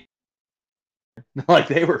 20? Like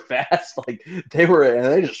they were fast, like and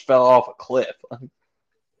they just fell off a cliff.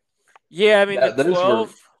 Yeah, I mean the Those were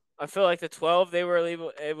 12. I feel like the 12 they were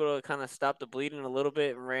able to kind of stop the bleeding a little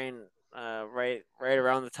bit and ran right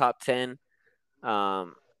around the top 10.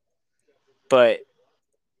 Um, but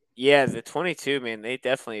yeah, the 22, man, they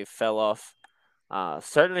definitely fell off.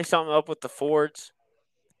 Certainly something up with the Fords.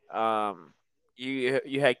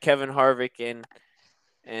 You had Kevin Harvick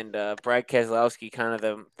and Brad Keselowski, kind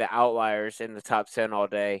of the outliers in the top 10 all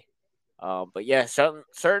day. But yeah,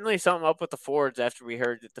 certainly something up with the Fords after we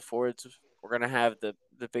heard that the Fords were going to have the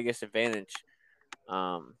biggest advantage.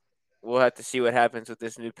 Um, we'll have to see what happens with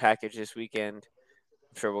this new package this weekend.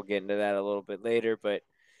 I'm sure we'll get into that a little bit later, but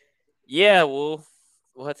yeah, we'll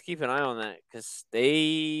have to keep an eye on that because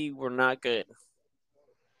they were not good.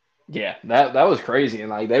 yeah, that was crazy, and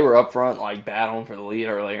like they were up front like battling for the lead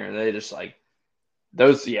earlier, and they just like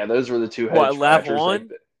those were the two head What, lap scratchers. Like, one?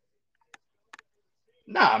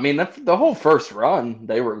 nah, I mean the whole first run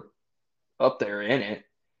they were up there in it.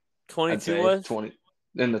 I'd 22 say was? 20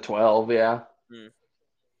 in the 12, yeah. Hmm.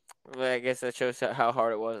 Well, I guess that shows how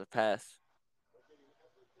hard it was to pass.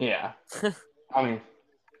 Yeah. I mean,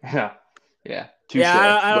 yeah. Yeah. Touche.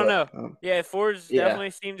 Yeah, I don't But know. Yeah, Fords yeah.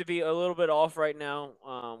 definitely seem to be a little bit off right now.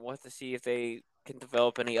 We'll have to see if they can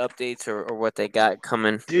develop any updates or what they got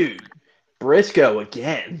coming. Dude, Briscoe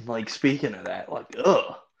again. Like speaking of that, like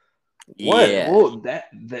what? Yeah, Well, that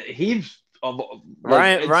he's like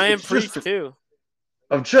Ryan it's just Priest too.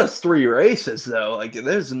 of just 3 races though. Like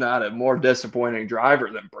there's not a more disappointing driver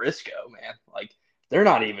than Briscoe, man. Like they're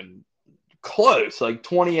not even close. Like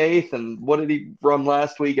 28th, and what did he run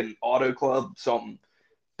last week in Auto Club? Something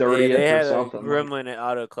Yeah, they 30th or had a something. Like gremlin at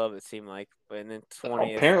Auto Club. It seemed like, but and then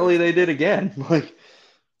 20th apparently was they did again. Like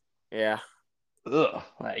yeah. ugh.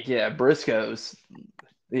 Like yeah, Briscoe's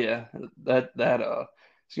yeah, that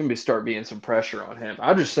it's gonna be start being some pressure on him.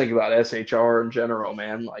 I just think about SHR in general,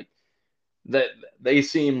 man. Like that they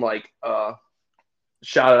seem like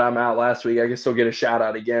shouted him out last week. I can still get a shout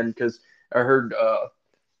out again because I heard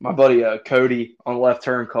my buddy Cody on Left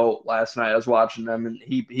Turn Colt last night. I was watching them, and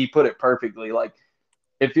he put it perfectly. Like,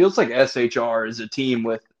 it feels like SHR is a team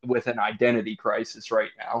with an identity crisis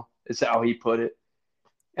right now. Is how he put it,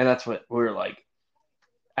 and that's what we were like.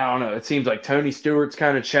 I don't know. It seems like Tony Stewart's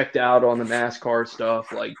kind of checked out on the NASCAR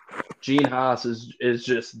stuff. Like, Gene Haas is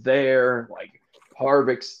just there. Like,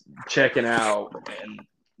 Harvick's checking out, and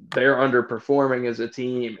they're underperforming as a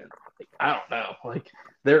team. And like, I don't know. Like,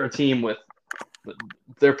 they're a team with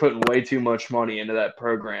they're putting way too much money into that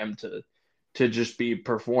program to just be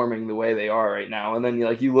performing the way they are right now. And then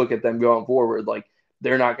you look at them going forward, like,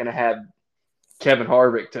 they're not going to have Kevin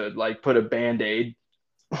Harvick to like put a band-aid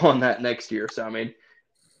on that next year. So I mean,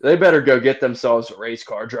 they better go get themselves a race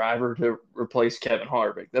car driver to replace Kevin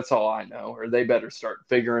Harvick. That's all I know. Or they better start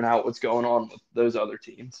figuring out what's going on with those other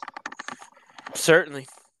teams. Certainly.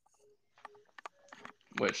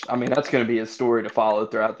 Which, I mean, that's going to be a story to follow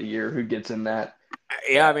throughout the year. Who gets in that?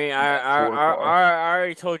 Yeah, I mean, I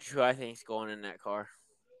already told you who I think is going in that car.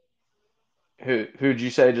 Who'd you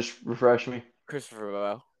say? Just refresh me. Christopher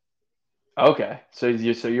Bell. Okay, so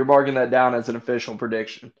you're marking that down as an official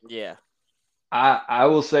prediction. Yeah. I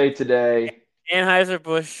will say today,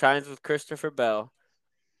 Anheuser-Busch shines with Christopher Bell,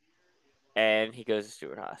 and he goes to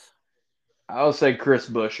Stewart Haas. I'll say Chris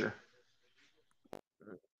Buescher.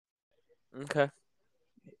 Okay.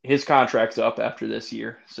 His contract's up after this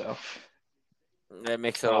year, so that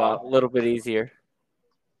makes it a little bit easier.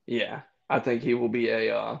 Yeah, I think he will be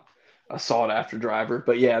a sought after driver.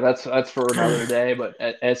 But yeah, that's for another day. But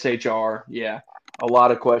at SHR, yeah, a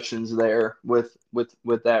lot of questions there with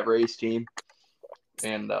that race team,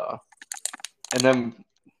 and then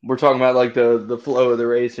we're talking about like the flow of the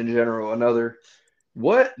race in general.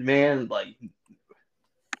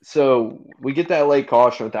 So we get that late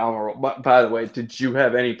caution with Almirola. By the way, did you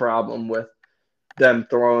have any problem with them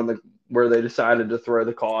throwing where they decided to throw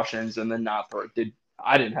the cautions and then not throw?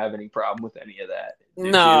 I didn't have any problem with any of that.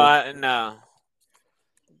 No.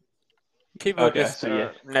 People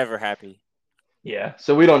are never happy. Yeah,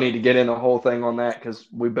 so we don't need to get in the whole thing on that because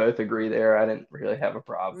we both agree there. I didn't really have a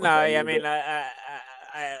problem. No, I mean,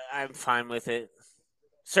 I'm fine with it.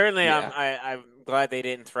 Certainly, yeah. I'm glad they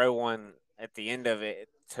didn't throw one at the end of it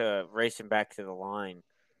to race him back to the line.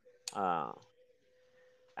 I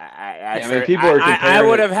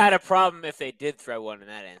would have had a problem if they did throw one in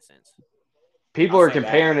that instance. People are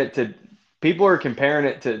comparing it to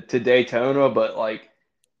Daytona, but like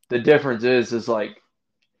the difference is like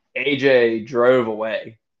AJ drove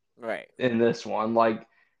away right in this one. Like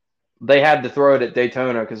they had to throw it at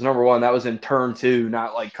Daytona because number one, that was in turn 2,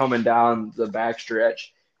 not like coming down the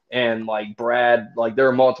backstretch. And like Brad, like there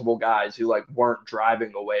were multiple guys who like weren't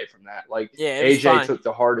driving away from that. Like AJ took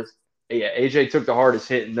the hardest. Yeah, AJ took the hardest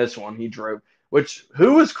hit in this one. He drove.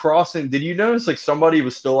 Who was crossing? Did you notice like somebody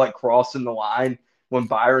was still like crossing the line when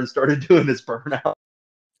Byron started doing his burnout?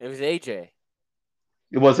 It was AJ.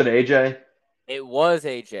 It wasn't AJ? It was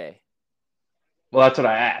AJ. Well, that's what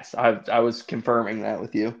I asked. I was confirming that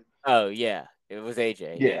with you. Oh, yeah. It was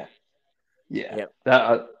AJ. Yeah. Yeah. Yep.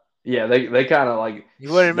 They kind of like...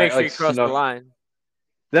 You wouldn't make sure you crossed the line.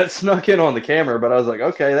 That snuck in on the camera, but I was like,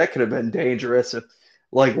 okay, that could have been dangerous if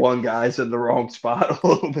like one guy's in the wrong spot a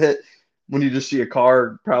little bit. When you just see a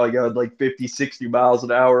car probably go like 50, 60 miles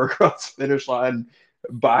an hour across the finish line,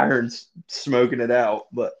 Byron's smoking it out.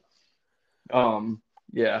 But,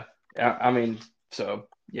 yeah, I mean, so,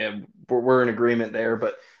 yeah, we're in agreement there.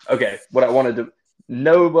 But, okay, what I wanted to –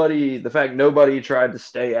 the fact nobody tried to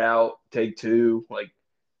stay out, take two, like,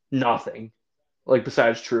 nothing, like,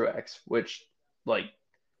 besides Truex, which, like,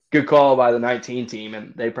 good call by the 19 team,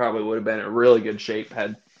 and they probably would have been in really good shape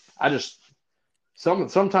had I just –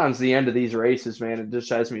 sometimes the end of these races, man, it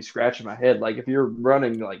just has me scratching my head. Like if you're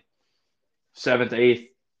running like 7th, 8th,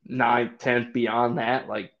 9th, 10th, beyond that,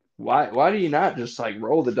 like why do you not just like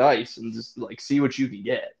roll the dice and just like see what you can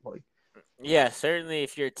get? Like, yeah, certainly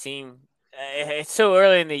if your team, it's so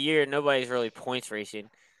early in the year, nobody's really points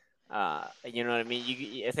racing. You know what I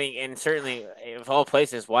mean? I think, and certainly of all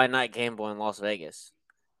places, why not gamble in Las Vegas?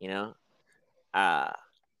 You know,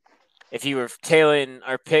 if you were tailing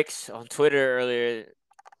our picks on Twitter earlier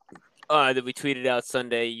that we tweeted out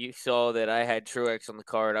Sunday, you saw that I had Truex on the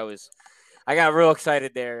card. I got real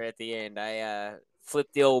excited there at the end. I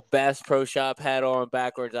flipped the old Bass Pro Shop hat on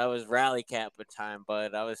backwards. I was rally cap at time,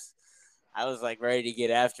 but I was like ready to get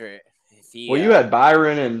after it. Well, you had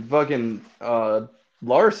Byron and fucking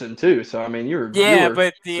Larson too, so I mean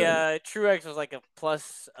but the Truex was like a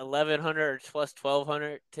plus 1,100 or plus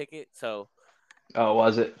 1,200 ticket, so Oh,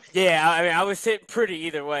 was it? Yeah, I mean, I was sitting pretty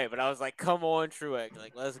either way, but I was like, "Come on, Truex,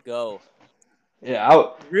 like let's go, Yeah,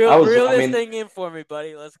 I reel was. reel I this mean, thing in for me,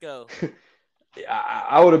 buddy. Let's go."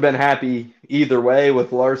 I would have been happy either way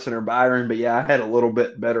with Larson or Byron, but yeah, I had a little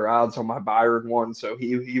bit better odds on my Byron one, so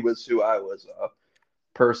he was who I was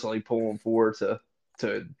personally pulling for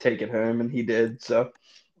to take it home, and he did. So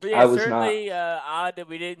But I yeah, was not. certainly odd that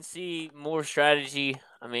we didn't see more strategy.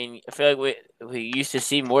 I mean, I feel like we used to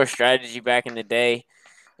see more strategy back in the day,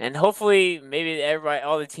 and hopefully, maybe everybody,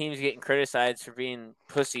 all the teams, getting criticized for being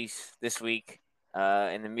pussies this week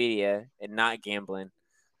in the media and not gambling.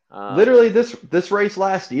 Literally, this race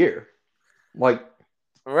last year, like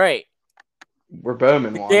Right. where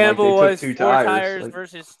Bowman The won, like they gamble took was two four tires. tires Like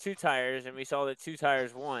versus two tires, and we saw that two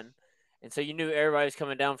tires won, and so you knew everybody was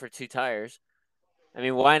coming down for two tires. I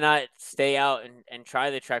mean, why not stay out and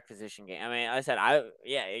try the track position game? I mean, I said,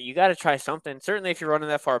 you got to try something. Certainly, if you're running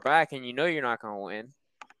that far back and you know you're not going to win.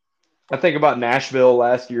 I think about Nashville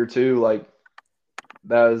last year too. Like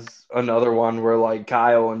that was another one where like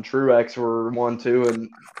Kyle and Truex were 1-2 and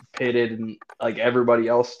pitted, and like everybody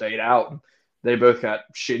else stayed out. They both got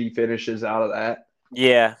shitty finishes out of that.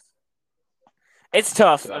 Yeah, it's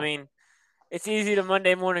tough. I So mean, it's easy to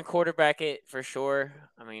Monday morning quarterback it for sure.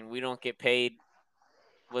 I mean, we don't get paid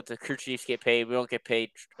what the crew chiefs get paid. We don't get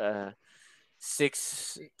paid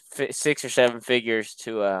six or seven figures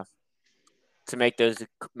to make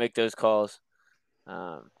those calls.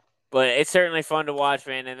 Um, but it's certainly fun to watch,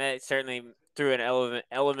 man, and that certainly threw an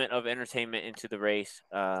element of entertainment into the race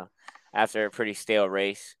after a pretty stale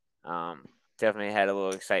race. Definitely had a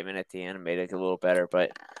little excitement at the end, made it a little better.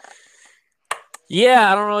 But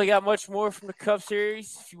yeah, I don't really got much more from the Cup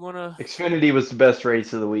Series. If you want to, Xfinity was the best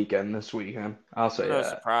race of the weekend this weekend. I'll say no that.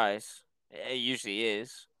 surprise, it usually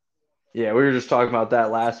is. Yeah, we were just talking about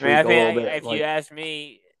that last I mean, I week a little think bit. if you Like, ask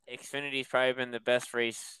me, Xfinity's probably been the best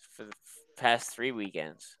race for the past 3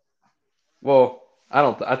 weekends. well, I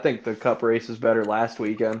don't. I think the Cup race is better last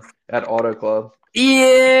weekend at Auto Club.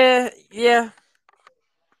 Yeah.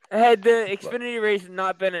 Had the But Xfinity race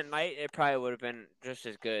not been at night, it probably would have been just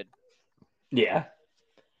as good. yeah.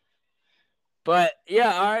 But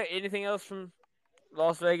yeah, all right. Anything else from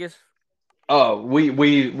Las Vegas? Oh, we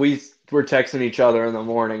were texting each other in the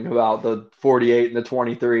morning about the 48 and the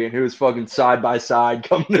 23 and who was fucking side by side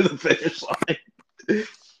coming to the finish line.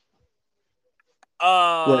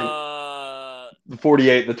 Like Uh, the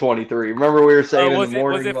 48 and the 23. Remember we were saying in the was it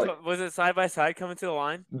morning like side by side coming to the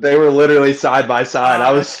line? they were literally side by side.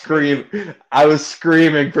 Oh, that's crazy. I was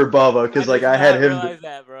screaming for Bubba I because like did not realize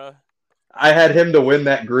that, bro. I had him to win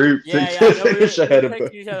that group Yeah. to I know finish we were ahead of him.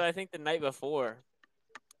 texting each other. I think the night before.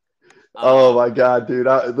 Oh Um, my god, dude!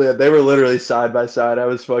 They were literally side by side. I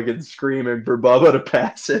was fucking screaming for Bubba to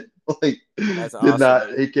pass it. Like, that's did awesome, not.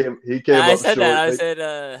 man. He came I up said that. short. I Like, said,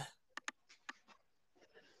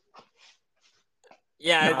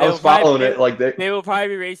 yeah, I was following it. Like they will probably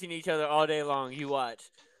be racing each other all day long. You watch.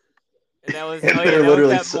 And that was and they're that was literally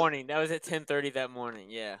that morning. That was at 10:30 that morning.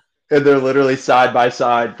 Yeah. and they're literally side by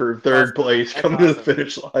side for third Awesome. place That's coming to the awesome.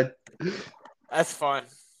 finish line. That's fun.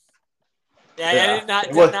 Yeah, I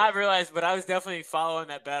Yeah, did not realize, but I was definitely following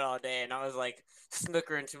that bet all day, and I was like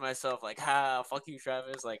snookering to myself, like, "Ha, fuck you,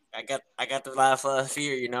 Travis! Like, I got the last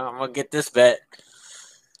fear, you know, I'm gonna get this bet."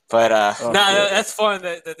 But oh no, shit. that's fun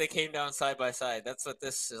that they came down side by side. That's what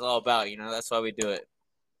this is all about, you know. That's why we do it.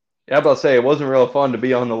 Yeah, I'm about to say it wasn't real fun to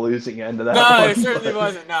be on the losing end of that No, it one, certainly but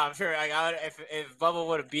wasn't. No, I'm sure. Like, if Bubba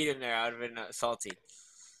would have beat him there, I would have been salty.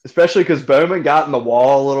 especially because Bowman got in the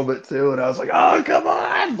wall a little bit too, and I was like, oh come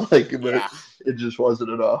on, like, but Yeah. it just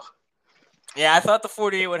wasn't enough. Yeah, I thought the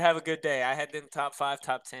 48 would have a good day. I had them top 5,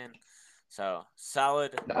 top 10. So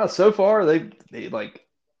solid. No, so far they like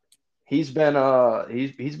he's been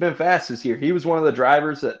fast this year. He was one of the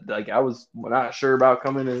drivers that like I was not sure about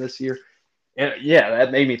coming in this year. And yeah,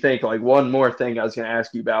 that made me think like one more thing I was gonna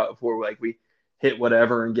ask you about before like we hit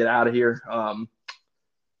whatever and get out of here.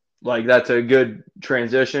 Like that's a good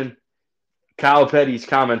transition. Kyle Petty's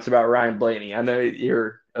comments about Ryan Blaney. I know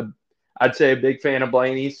I'd say a big fan of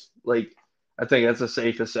Blaney's. Like I think that's a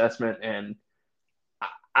safe assessment, and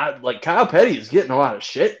I like Kyle Petty is getting a lot of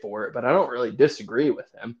shit for it, but I don't really disagree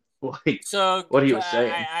with him. Like So what he was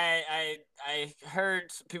saying. I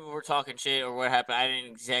heard some people were talking shit or what happened. I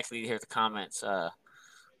didn't exactly hear the comments.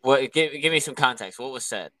 What? Give me some context. What was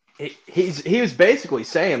said? He was basically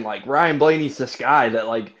saying like Ryan Blaney's this guy that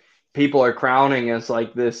like people are crowning as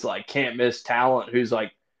like this like can't miss talent who's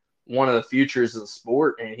like one of the futures of the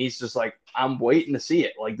sport, and he's just like I'm waiting to see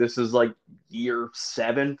it. Like this is like year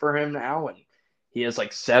 7 for him now, and he has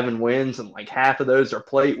like 7 wins, and like half of those are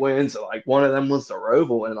plate wins, and like one of them was the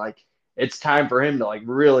Roval, and like it's time for him to like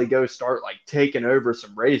really go start like taking over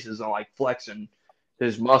some races and like flexing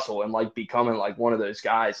his muscle and like becoming like one of those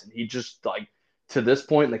guys. And he just like to this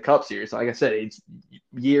point in the Cup Series, like I said, it's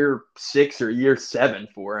year 6 or year 7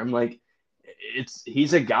 for him. Like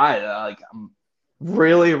he's a guy that like I'm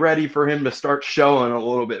really ready for him to start showing a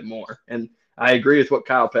little bit more. And I agree with what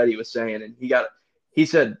Kyle Petty was saying. And he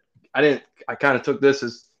said, I kind of took this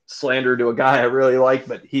as slander to a guy I really like,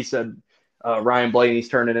 but he said Ryan Blaney's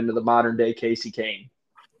turning into the modern day Casey Kane.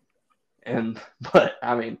 But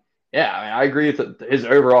I mean, yeah, I agree with his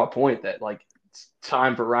overall point that like it's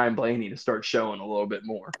time for Ryan Blaney to start showing a little bit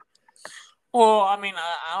more. Well, I mean,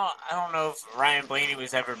 I don't know if Ryan Blaney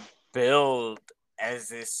was ever billed as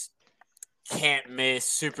this can't miss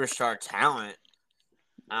superstar talent.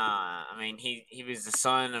 I mean, he was the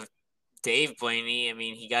son of Dave Blaney. I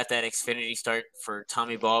mean, he got that Xfinity start for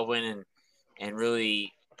Tommy Baldwin and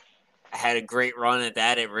really had a great run at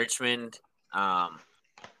that at Richmond. I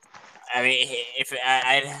mean, if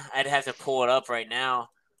I'd have to pull it up right now,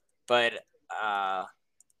 but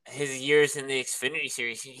his years in the Xfinity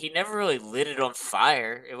series, he never really lit it on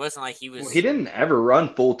fire. It wasn't like he was. Well, he didn't ever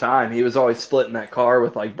run full time. He was always splitting that car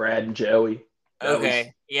with like Brad and Joey.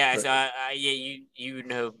 Okay, yeah. So yeah, you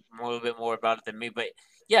know a little bit more about it than me, but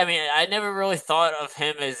yeah, I mean, I never really thought of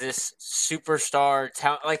him as this superstar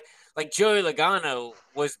talent. Like Joey Logano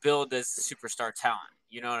was billed as superstar talent.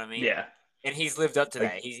 You know what I mean? Yeah. And he's lived up to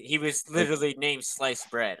that. He was literally named sliced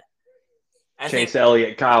bread. Chase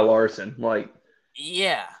Elliott, Kyle Larson, like.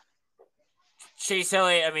 Yeah. Chase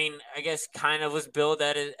Elliott, I mean, I guess kind of was billed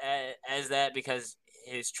as that because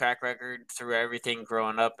his track record through everything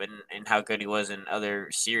growing up and how good he was in other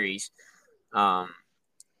series.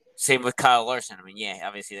 Same with Kyle Larson. I mean, yeah,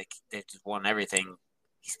 obviously they just won everything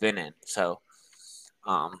he's been in. So,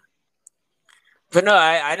 but no,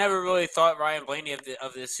 I never really thought Ryan Blaney of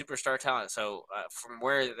the superstar talent. So from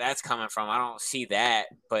where that's coming from, I don't see that.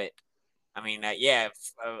 But I mean, yeah,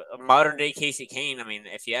 a modern day Casey Kane. I mean,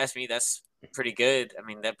 if you ask me, that's pretty good. I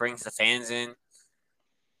mean, that brings the fans in.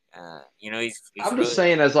 He's I'm really... just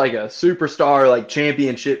saying, as like a superstar, like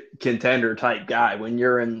championship contender type guy, when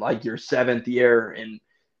you're in like your 7th year in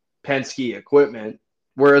Penske equipment,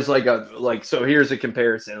 whereas so here's a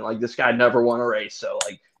comparison. Like this guy never won a race, so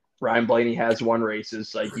like Ryan Blaney has won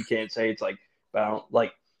races. Like you can't say it's like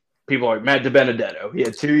people are like Matt DiBenedetto. He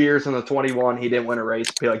had 2 years in the 21. He didn't win a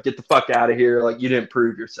race. Be like, get the fuck out of here. Like you didn't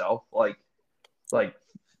prove yourself. Like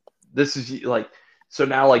this is like. So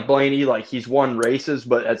now, like Blaney, like he's won races,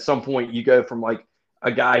 but at some point you go from like a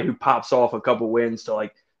guy who pops off a couple wins to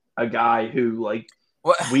like a guy who like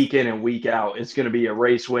week in and week out is going to be a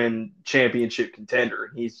race win championship contender.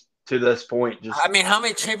 And he's to this point just. I mean, how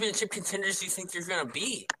many championship contenders do you think there's going to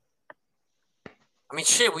be? I mean,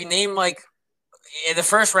 shit, we name like in the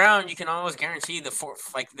first round, you can almost guarantee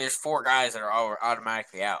there's 4 guys that are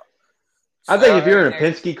automatically out. I think if you're in a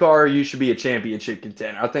Penske car, you should be a championship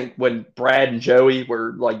contender. I think when Brad and Joey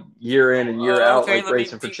were like year in and year out, like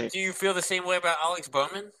racing for championship. Do you feel the same way about Alex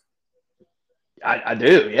Bowman? I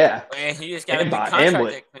do, yeah. And he just got a new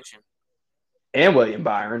contract extension. And William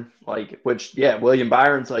Byron, William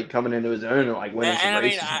Byron's like coming into his own and like winning some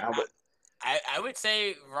races now. But I would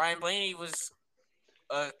say Ryan Blaney was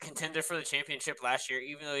a contender for the championship last year,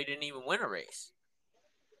 even though he didn't even win a race.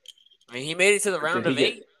 I mean, he made it to the round of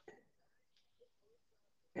 8.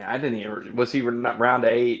 Yeah, I didn't even. Was he round of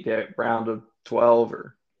 8, round of 12,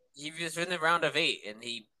 or? He was in the round of 8, and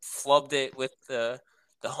he flubbed it with the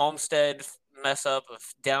Homestead mess up of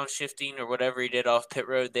downshifting or whatever he did off pit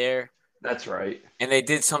road there. That's right. And they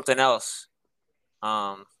did something else.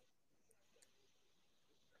 But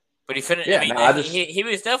he finished. Yeah, he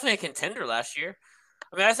was definitely a contender last year.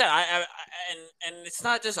 I mean, I said and it's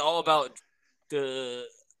not just all about the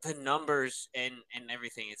numbers and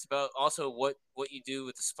everything. It's about also what you do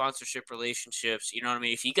with the sponsorship relationships. You know what I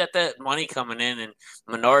mean? If you got that money coming in and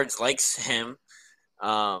Menards likes him,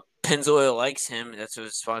 Pennzoil likes him, that's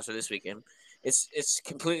who's sponsor this weekend. It's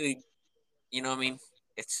completely, you know what I mean?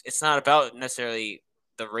 It's not about necessarily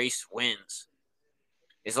the race wins.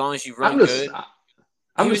 As long as you run good.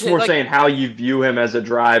 I'm just more saying how you view him as a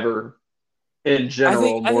driver in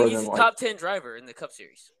general. I think he's a top 10 driver in the Cup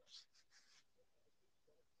Series.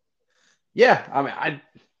 Yeah, I mean,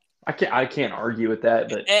 I can't argue with that,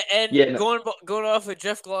 but going off of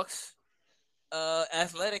Jeff Gluck's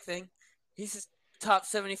athletic thing, he's a top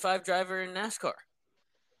 75 driver in NASCAR.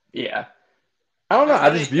 Yeah, I don't know.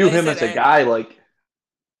 I just view him as a guy like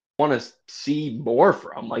want to see more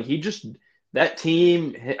from. Like he just that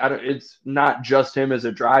team. It's not just him as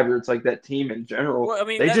a driver. It's like that team in general. Well, I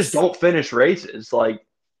mean, they just don't finish races. Like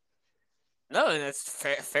No, and that's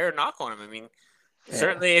fair knock on him. I mean, Yeah.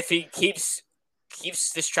 certainly if he keeps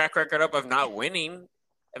this track record up of not winning,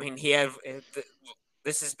 I mean,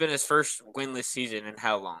 this has been his first winless season in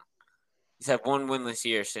how long? He's had one winless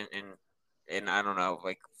year in I don't know,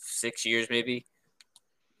 like 6 years maybe,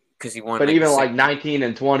 because he won But like even like 19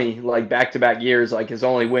 and 20, like back-to-back years, like his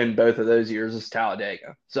only win both of those years is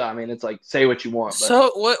Talladega. So I mean, it's like say what you want, but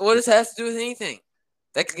So what does that have to do with anything?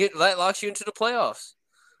 That locks you into the playoffs.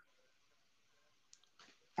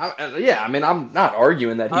 yeah, I mean, I'm not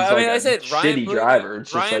arguing that he's I like mean, I a said shitty driver.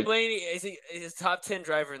 It's just Ryan like Blaney is a top 10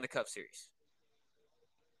 driver in the Cup Series.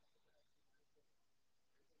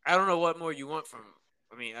 I don't know what more you want from.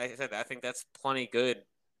 I mean, I said I think that's plenty good.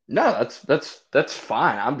 no, that's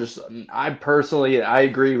fine. I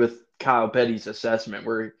agree with Kyle Petty's assessment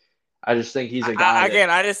where I just think he's a guy that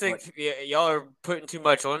I just like, think y'all are putting too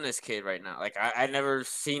much on this kid right now. Like I never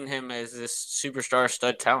seen him as this superstar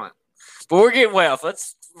stud talent. But we're getting way off.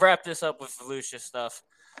 Let's wrap this up with Volusia stuff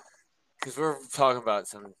because we're talking about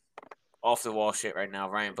some off the wall shit right now.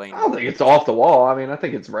 Ryan Blaney. I don't think it's off the wall. I mean, I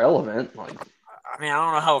think it's relevant. Like, I mean, I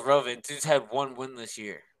don't know how relevant. Dude's had one win this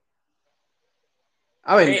year.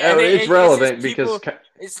 I mean, it's It's just relevant because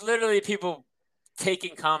it's literally people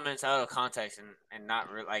taking comments out of context and not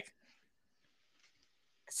like.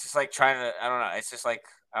 It's just like trying to. I don't know. It's just like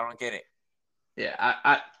I don't get it.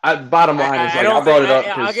 yeah, bottom line is like I brought it up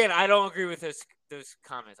because again I don't agree with those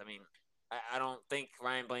comments. I mean, I don't think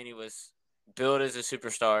Ryan Blaney was built as a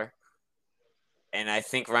superstar, and I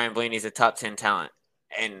think Ryan Blaney is a top 10 talent,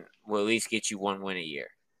 and will at least get you one win a year.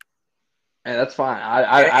 and that's fine.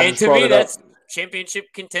 I and just to brought me, it up. that's championship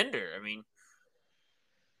contender. I mean,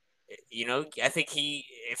 I think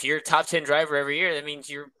if you're a top 10 driver every year, that means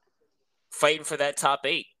you're fighting for that top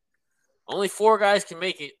 8. Only 4 guys can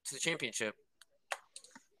make it to the championship.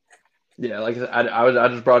 Yeah, like I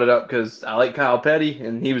just brought it up because I like Kyle Petty,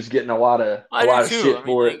 and he was getting a lot of shit I mean,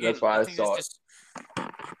 for it. again, That's why I think saw it's it.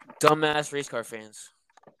 just dumbass race car fans.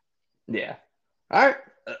 Yeah. All right,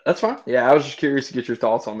 that's fine. Yeah, I was just curious to get your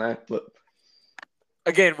thoughts on that, but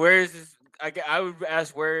Again, where is this? I would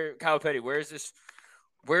ask where Kyle Petty. Where is this?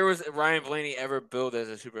 Where was Ryan Blaney ever billed as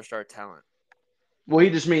a superstar talent? well, he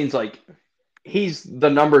just means like he's the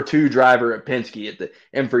number 2 driver at Penske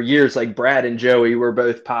and for years like Brad and Joey were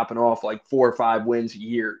both popping off like 4 or 5 wins a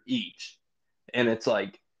year each, and it's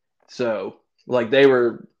like so like they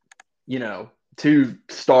were 2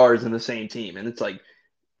 stars in the same team, and it's like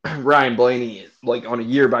Ryan Blaney, like on a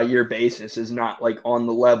year by year basis, is not like on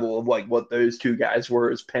the level of like what those 2 guys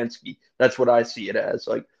were as Penske. That's what I see it as.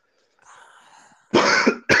 Like,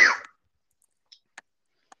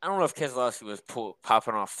 I don't know if Keselowski was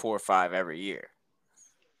popping off 4 or 5 every year.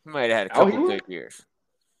 He might have had a oh, couple good years.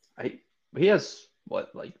 He has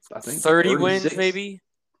what, like I think 30 36? wins maybe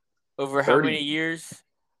over 30. how many years?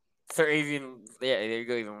 30 even there you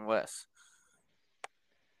go, even less.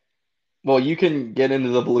 Well, you can get into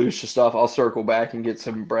the Volusia stuff. I'll circle back and get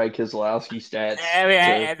some Brad Keselowski stats. I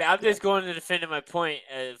mean, I'm just going to defend my point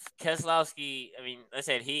of Keselowski. I mean, I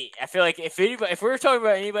said I feel like if we were talking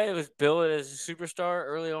about anybody that was billed as a superstar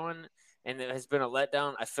early on and it has been a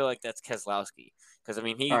letdown, I feel like that's Keselowski because I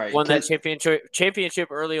mean he All right, won that championship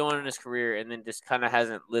early on in his career and then just kind of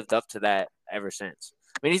hasn't lived up to that ever since.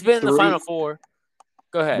 I mean, he's been in the Final Four.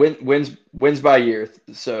 Go ahead. Wins by year.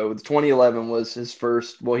 So the 2011 was his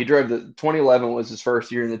first. Well, he drove the 2011 was his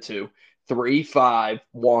first year in the 2. 3, 5,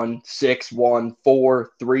 1, 6, 1,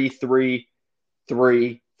 4, 3, 3,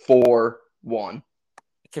 3, 4, 1.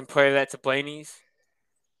 Compare that to Blaney's,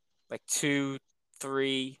 like 2,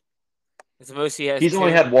 3. It's the most he has. He's 2.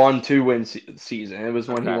 only had 1 2-win season. It was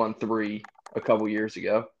when he won 3 a couple years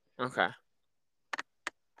ago. Okay.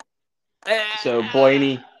 So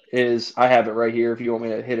Blaney is. I have it right here. If you want me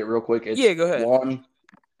to hit it real quick, it's go ahead. 1.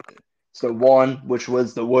 So 1, which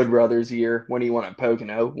was the Wood Brothers year when he won at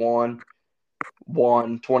Pocono. 1,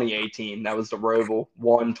 2018. That was the Roval.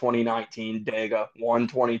 1, 2019 Dega. 1,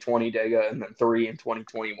 2020 Dega, and then 3 in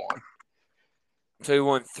 2021. So he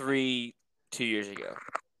won 3 2 years ago.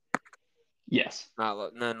 Yes.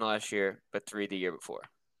 None last year, but 3 the year before.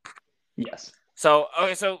 Yes. So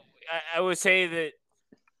I would say that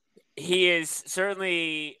he is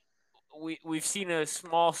certainly. We've seen a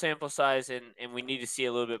small sample size and we need to see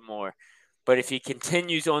a little bit more. But if he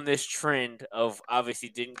continues on this trend of obviously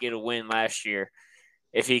didn't get a win last year,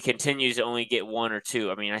 if he continues to only get 1 or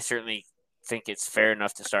 2, I mean, I certainly think it's fair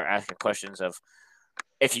enough to start asking questions of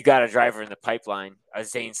if you got a driver in the pipeline, a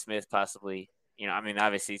Zane Smith possibly. I mean,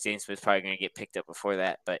 obviously Zane Smith's probably going to get picked up before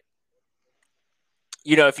that, but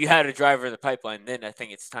if you had a driver in the pipeline, then I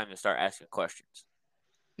think it's time to start asking questions.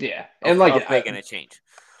 Yeah, and of making a change.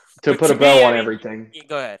 To But put to a bow me, I on mean, everything,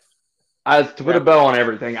 go ahead. to put a Wrap bow it up. on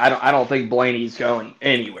everything, I don't think Blaney's going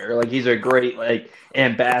anywhere. Like he's a great like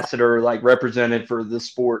ambassador, like represented for the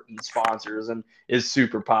sport and sponsors, and is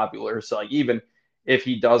super popular. So like even if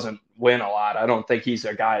he doesn't win a lot, I don't think he's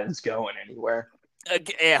a guy that's going anywhere.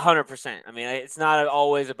 100%. I mean, it's not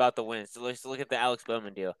always about the wins. So let's look at the Alex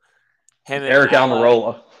Bowman deal. Him and Eric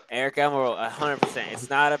Almirola. Eric Almirola, 100%. It's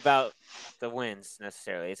not about the wins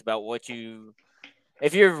necessarily. It's about what you.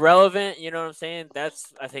 If you're relevant, you know what I'm saying.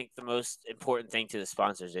 That's I think the most important thing to the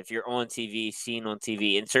sponsors. If you're on TV, seen on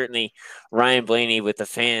TV, and certainly Ryan Blaney with the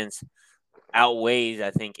fans outweighs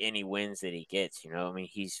I think any wins that he gets. You know, I mean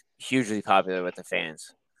he's hugely popular with the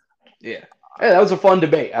fans. Yeah. Hey, that was a fun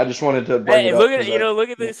debate. I just wanted to bring it Hey, up look at because I. look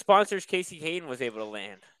at Yeah. the sponsors Casey Hayden was able to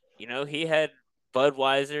land. You know, he had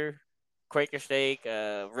Budweiser, Quaker Steak,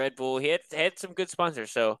 Red Bull. He had some good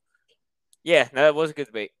sponsors. So yeah, no, that was a good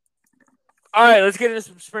debate. All right, let's get into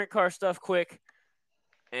some sprint car stuff quick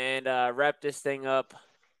and wrap this thing up.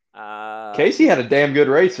 Casey had a damn good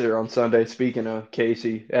race there on Sunday. Speaking of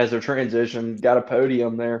Casey, as a transition, got a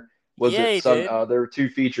podium there. Was Yeah, it he Sun? did. There were two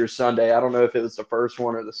features Sunday. I don't know if it was the first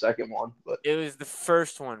one or the second one, but It was the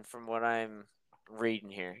first one from what I'm reading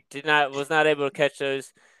here. Was not able to catch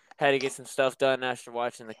those. Had to get some stuff done after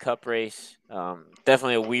watching the Cup race.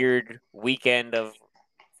 Definitely a weird weekend of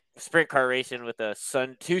sprint car racing with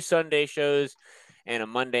two Sunday shows and a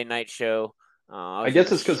Monday night show. I I was in guess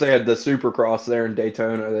the it's because they had the Supercross there in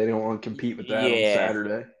Daytona. They didn't want to compete with that on yeah,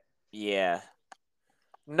 Saturday. yeah.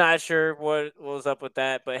 Not sure what was up with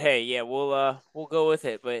that, but hey, yeah, we'll go with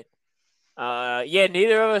it. But yeah,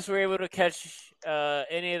 neither of us were able to catch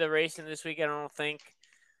any of the racing this week. I don't think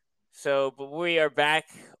so. But we are back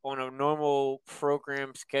on a normal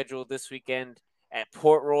program schedule this weekend at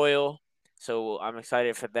Port Royal, so I'm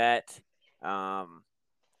excited for that. Um,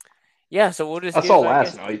 yeah, so we'll just I saw give, I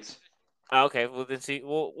last guess. night's. Okay, well then see.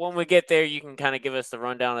 Well, when we get there, you can kind of give us the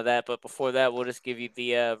rundown of that. But before that, we'll just give you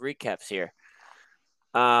the recaps here.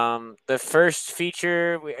 The first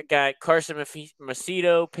feature we got Carson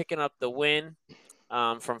Macedo picking up the win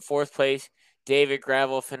from fourth place. David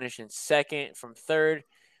Gravel finishing second from third.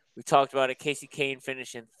 We talked about it. Casey Kane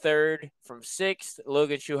finishing third from sixth.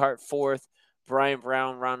 Logan Schuchart fourth. Brian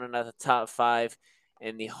Brown rounding out the top five.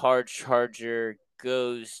 And the hard charger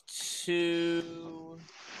goes to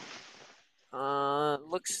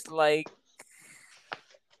looks like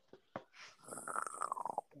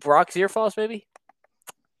Brock Zierfalls, maybe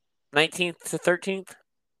 19th to 13th.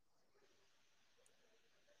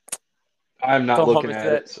 I'm not Don't hold looking me to at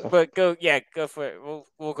that, it. So but go for it.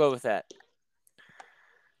 We'll go with that.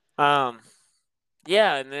 Um,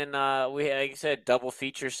 yeah, and then we like I said double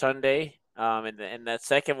feature Sunday. And that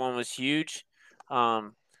second one was huge.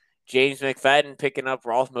 Um, James McFadden picking up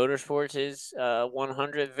Roth Motorsports'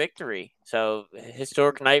 100th victory. So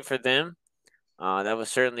historic night for them. That was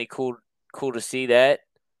certainly cool to see that.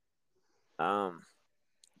 Um,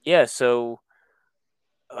 yeah, so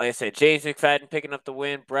like I said, James McFadden picking up the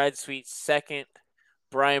win. Brad Sweet second.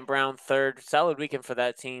 Brian Brown third. Solid weekend for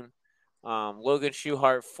that team. Logan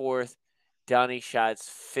Schuchart fourth. Donnie Schatz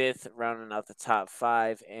fifth, rounding out the top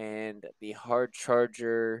five. And the hard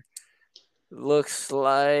charger looks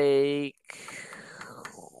like.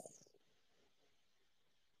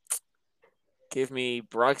 Give me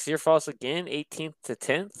Brock Zierfalls again, 18th to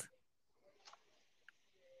 10th.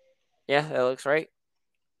 Yeah, that looks right.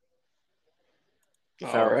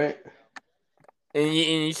 all So, right. and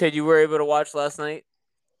you said you were able to watch last night?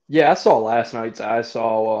 Yeah, I saw last night's. I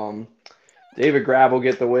saw David Gravel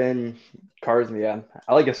get the win. Cars, yeah.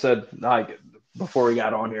 Like I said, like before we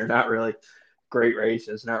got on here, not really great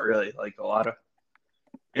races. Not really like a lot of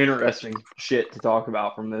interesting shit to talk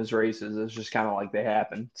about from those races. It's just kind of like they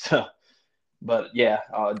happen. So, but yeah,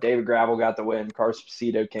 David Gravel got the win. Carson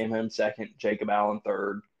Macedo came home second. Jacob Allen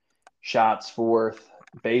third. Shots fourth.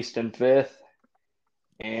 Baston fifth.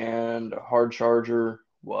 And hard charger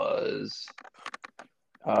was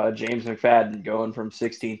James McFadden going from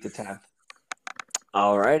 16th to 10th.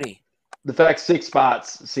 Alrighty. The fact 6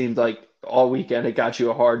 spots seemed like all weekend it got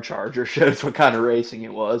you a hard charger shows what kind of racing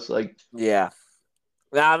it was. Like, Yeah.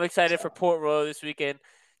 Now I'm excited for Port Royal this weekend.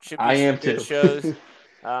 Should I be some am good too. shows.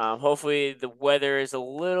 Hopefully the weather is a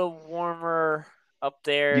little warmer up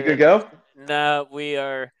You there could than it. go? No, we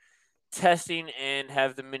are testing and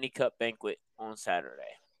have the mini cup banquet on Saturday.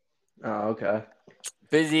 Oh, okay.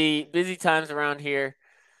 Busy times around here.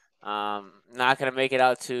 Not gonna make it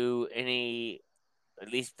out to any at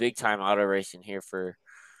least big time auto racing here for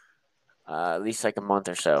at least like a month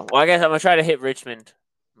or so. Well, I guess I'm gonna try to hit Richmond.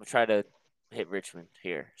 I'm gonna try to hit Richmond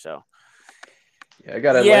here. So Yeah, I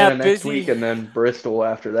got Yeah, Atlanta next week busy. and then Bristol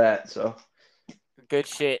after that. So Good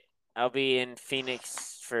shit. I'll be in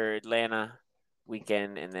Phoenix for Atlanta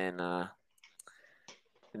weekend, and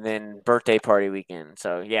then birthday party weekend.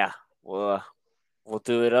 So yeah, we'll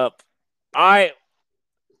do it up. All right.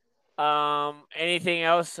 Anything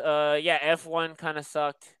else? Yeah, F1 kind of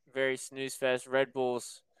sucked. Very snooze fest. Red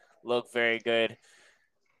Bulls look very good.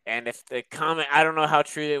 And if the comment, I don't know how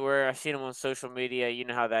true they were. I've seen them on social media. You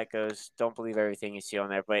know how that goes. Don't believe everything you see on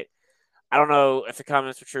there. But I don't know if the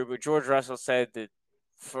comments were true. But George Russell said that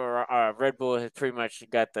for Red Bull has pretty much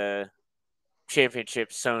got the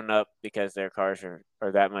championship sewn up because their cars are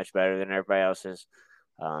that much better than everybody else's.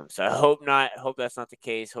 So I hope not. Hope that's not the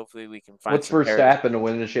case. Hopefully we can find what's some parity. Verstappen to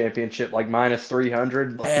win the championship? Like minus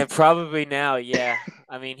 300? Probably now, yeah.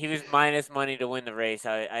 I mean, he was minus money to win the race.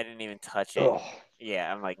 I didn't even touch it. Oh,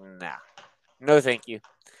 Yeah, I'm like, nah, no, thank you.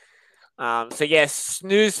 So yes,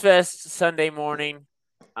 snooze fest Sunday morning.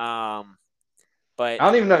 Um, but I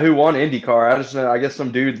don't even know who won IndyCar. I just know I guess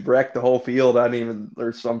some dudes wrecked the whole field. I didn't even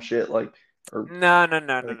or some shit like or no, no,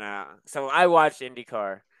 no, no, like no. So I watched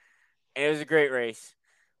IndyCar, and it was a great race.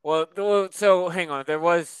 So hang on, there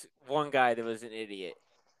was one guy that was an idiot.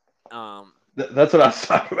 Um, that's what I was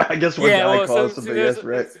talking about. I guess one yeah. guy Well, caused some big ass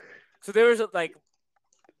wreck. so there was like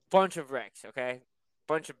bunch of wrecks. Okay,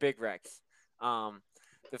 bunch of big wrecks. Um,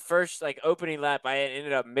 the first like opening lap, I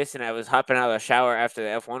ended up missing. I was hopping out of the shower after the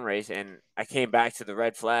F1 race, and I came back to the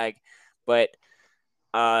red flag, but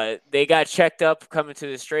they got checked up coming to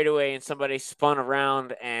the straightaway, and somebody spun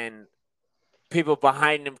around, and people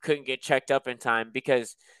behind them couldn't get checked up in time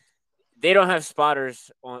because they don't have spotters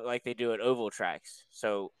on like they do at oval tracks.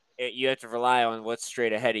 So you have to rely on what's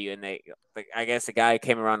straight ahead of you. And like, I guess the guy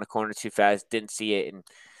came around the corner too fast, didn't see it,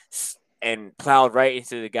 and plowed right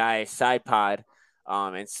into the guy's side pod,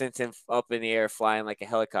 and sent him up in the air flying like a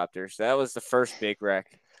helicopter. So that was the first big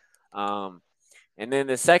wreck. Um, and then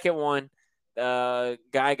the second one,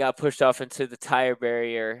 guy got pushed off into the tire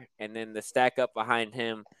barrier, and then the stack up behind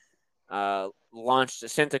him launched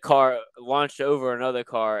over another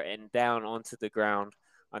car and down onto the ground.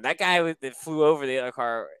 And that guy that flew over the other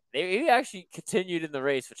car, he actually continued in the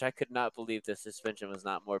race, which I could not believe the suspension was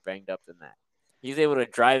not more banged up than that. He was able to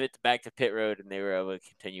drive it back to pit road, and they were able to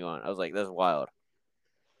continue on. I was like, that's wild.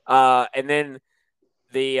 And then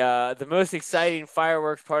the most exciting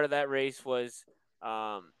fireworks part of that race was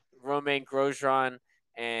Romain Grosjean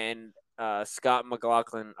and Scott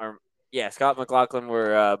McLaughlin, Scott McLaughlin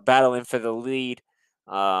were battling for the lead.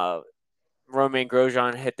 Uh, Romain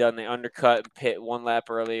Grosjean had done the undercut and pit one lap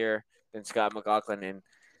earlier than Scott McLaughlin, and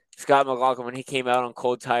Scott McLaughlin, when he came out on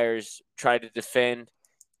cold tires, tried to defend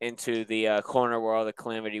into the corner where all the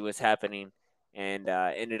calamity was happening, and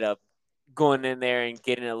ended up going in there and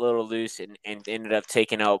getting a little loose, and ended up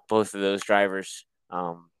taking out both of those drivers,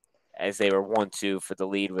 as they were 1-2 for the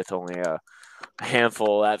lead with only a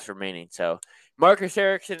handful of laps remaining. So Marcus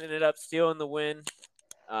Ericsson ended up stealing the win.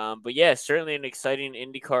 But yeah, certainly an exciting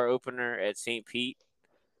IndyCar opener at St. Pete.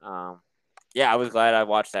 Yeah, I was glad I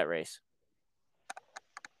watched that race.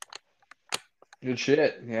 Good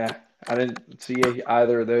shit. Yeah. I didn't see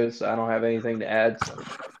either of those. I don't have anything to add. So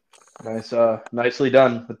nice nicely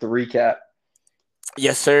done with the recap.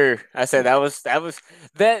 Yes, sir. I said that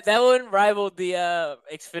one rivaled the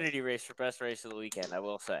Xfinity race for best race of the weekend. I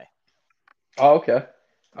will say Oh, okay.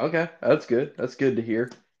 Okay. That's good. That's good to hear.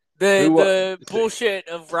 the Who what the bullshit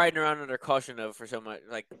of riding around under caution though for so much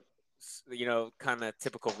like kind of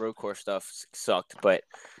typical road course stuff sucked. But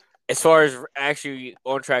as far as actually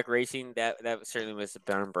on track racing, that certainly was the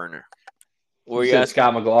barn burner. What were you you said asking?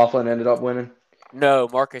 Scott McLaughlin ended up winning? No,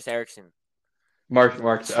 Marcus Ericsson. Mark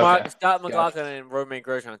okay. Scott Gotcha. McLaughlin and Romain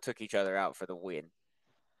Grosjean took each other out for the win.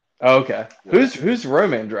 Okay. Yeah. Who's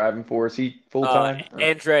Roman driving for? Is he full time?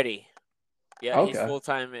 Andretti. Yeah, he's Okay. full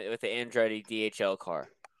time with the Andretti DHL car.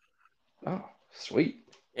 Oh, sweet.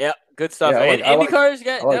 Yeah, good stuff. Yeah, And IndyCar's I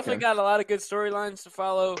got like definitely him. got a lot of good storylines to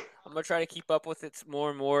follow. I'm gonna try to keep up with it more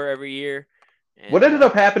and more every year. What And ended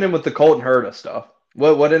up happening with the Colton Herta stuff?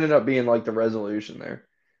 What ended up being like the resolution there?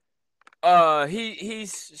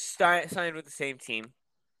 he's signed with the same team.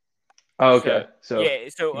 Oh, So okay. So yeah,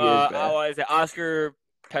 so he is back. is it Oscar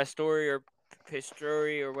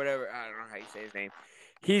Pistori or whatever? I don't know how you say his name.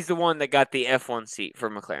 He's the one that got the F1 seat for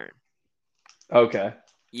McLaren. Okay.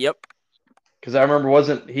 Yep. Because I remember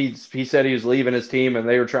wasn't he said he was leaving his team and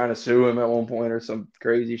they were trying to sue him at one point or some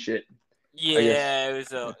crazy shit. I guess. Yeah,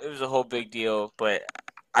 it was a whole big deal, but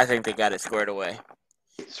I think they got it squared away.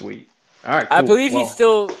 Sweet. All right, I cool. believe he Well,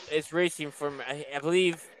 still is racing for. I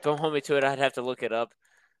believe. Don't hold me to it. I'd have to look it up.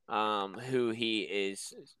 Who he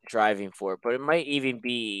is driving for, but it might even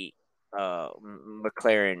be.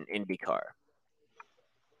 McLaren IndyCar.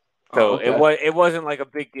 Oh, So okay. it wasn't like a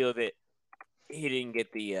big deal that he didn't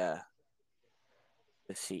get the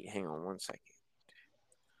seat. Hang on one second.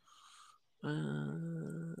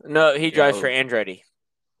 No, he drives for Yeah. Andretti.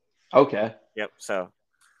 Okay. Yep. So,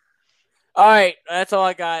 all right, that's all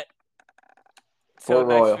I got. Till Port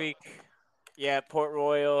next Royal. week. Yeah, Port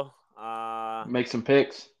Royal. Make some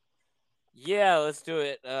picks. Yeah, let's do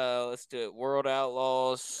it. Let's do it. World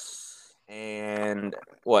Outlaws and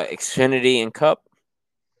what? Xfinity and Cup.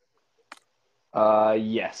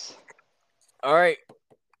 Yes. All right,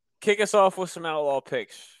 kick us off with some outlaw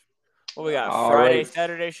picks. What we got? All Friday, right.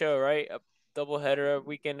 Saturday show, right? A doubleheader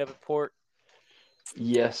weekend up at Port.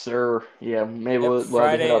 Yes, sir. Yeah, maybe Yep, we'll have to hit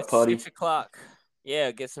Friday up at Putty. 6:00.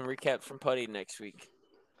 Yeah, get some recaps from Putty next week.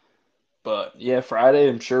 But yeah, Friday,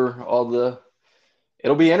 I'm sure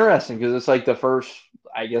it'll be interesting because it's like the first,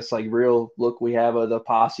 I guess, like real look we have of the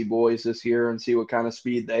Posse boys this year and see what kind of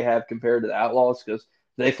speed they have compared to the Outlaws because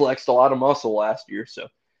they flexed a lot of muscle last year. So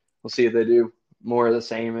we'll see if they do more of the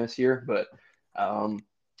same this year. But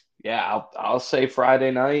yeah, I'll say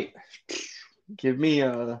Friday night. Give me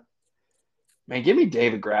give me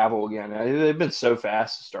David Gravel again. They've been so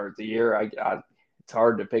fast to start the year. It's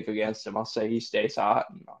hard to pick against him. I'll say he stays hot.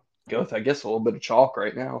 And I'll go with, I guess, a little bit of chalk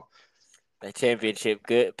right now. That championship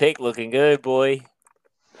good pick looking good, boy.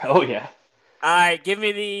 Oh yeah. All right, give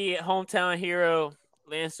me the hometown hero,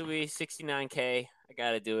 Lance Louis, 69K. I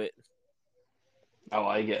gotta do it. I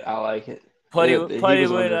like it. I like it. Putty, He Putty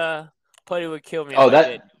was would under. Putty would kill me if Oh, I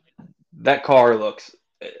did. that car looks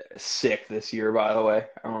sick this year. By the way,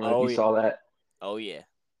 I don't know if Oh you yeah, saw that. oh yeah.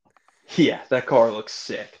 Yeah, that car looks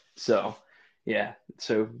sick. So yeah,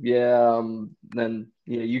 yeah. Then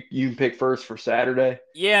you can pick first for Saturday.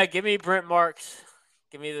 Yeah, give me Brent Marks.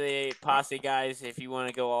 Give me the posse guys. If you want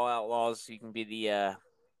to go all outlaws, you can be the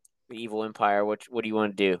evil empire. What do you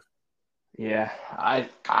want to do? Yeah,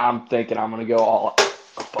 I'm thinking I'm gonna go all. Oh,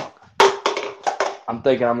 fuck. I'm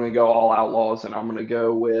thinking I'm gonna go all outlaws, and I'm gonna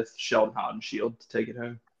go with Sheldon Haudenshield to take it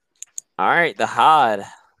home. All right, the Hod.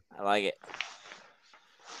 I like it.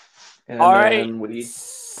 And All right, then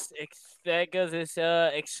that goes this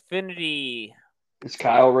Xfinity. is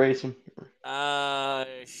Kyle racing?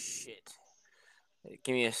 Shit.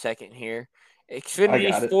 Give me a second here. I Xfinity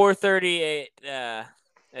got it. 430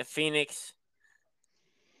 at Phoenix.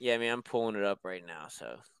 Yeah, I mean I'm pulling it up right now,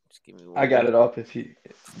 so just give me I one got minute. it up. If you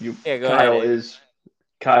Yeah, go ahead.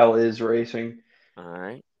 Kyle is racing All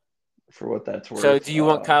right. for what that's So, worth. do you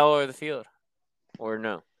want Kyle or the field, or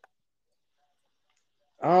no?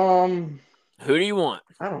 Um, Who do you want?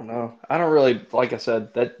 I don't know. I don't really, like I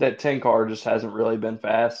said, that 10 car just hasn't really been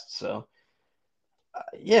fast. So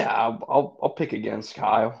yeah, I'll pick against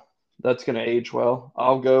Kyle. That's gonna age well.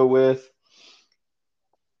 I'll go with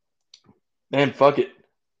man. Fuck it.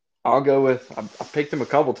 I'll go with. I picked him a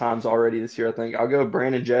couple times already this year. I think I'll go with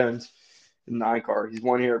Brandon Jones in 9 car. He's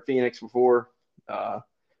won here at Phoenix before.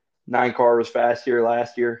 9 car was fast here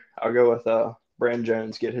last year. I'll go with Brandon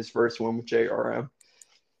Jones get his first win with JRM.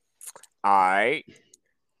 All right.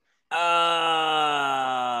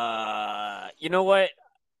 You know what?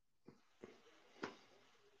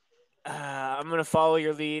 I'm gonna follow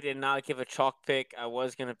your lead and not give a chalk pick. I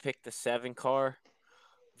was gonna pick the 7 car,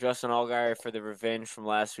 Justin Allgaier for the revenge from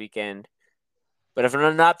last weekend. But if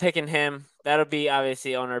I'm not picking him, that'll be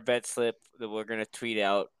obviously on our bet slip that we're gonna tweet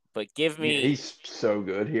out. But give Yeah, me he's so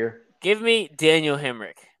good here. Daniel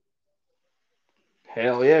Hemrick.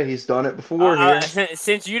 Hell yeah, he's done it before here.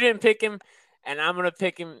 Since you didn't pick him, and I'm gonna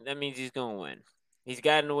pick him, that means he's gonna win. He's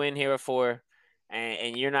gotten a win here before,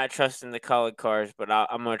 and you're not trusting the colored cars, but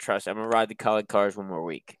I'm gonna trust. I'm gonna ride the colored cars one more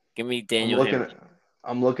week. Give me I'm Daniel looking Hemrick. at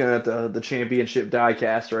I'm looking at the championship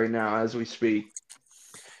diecast right now as we speak.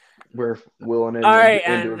 We're willing All right, into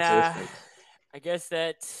and existence. I guess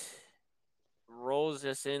that rolls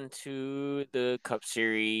us into the Cup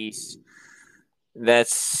Series.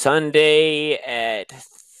 That's Sunday at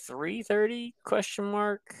 3:30? Question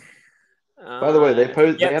mark. By the way, they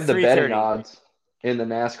Yep, have the betting 3:30. odds in the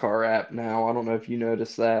NASCAR app now. I don't know if you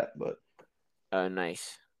noticed that, but Oh,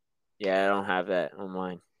 nice. Yeah, I don't have that on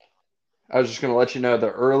mine. I was just gonna let you know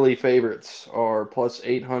the early favorites are plus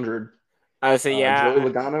 800. I would say, Joey yeah.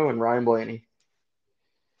 Logano and Ryan Blaney.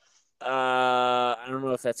 I don't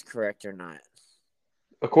know if that's correct or not.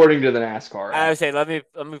 According to the NASCAR I would app. say let me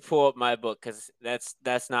pull up my book because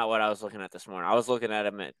that's not what I was looking at this morning. I was looking at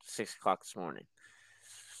them at 6:00 this morning.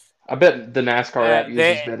 I bet the NASCAR app uses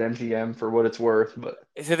They BetMGM for what it's worth, but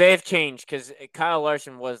so they have changed because Kyle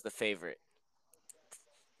Larson was the favorite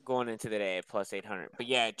going into the day at plus 800. But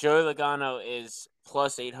yeah, Joey Logano is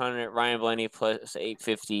plus 800. Ryan Blaney plus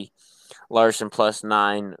 850. Larson plus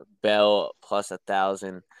 9, Bell plus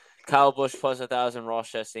 1,000, Kyle Busch plus 1,000, Ross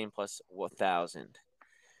Chastain plus 1,000.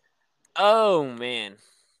 Oh man,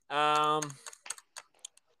 um,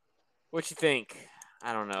 what you think?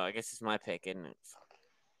 I don't know. I guess it's my pick, isn't it?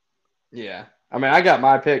 Yeah. I mean, I got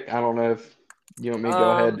my pick. I don't know if you want me to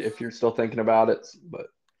go ahead Um, if you're still thinking about it, but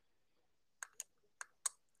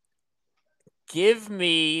give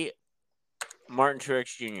me Martin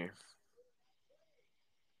Truex Jr.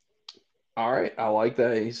 all right, I like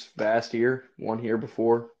that. He's fast here, won here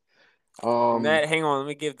before. That hang on, let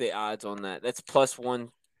me give the odds on that. That's plus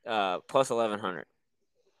 1,100.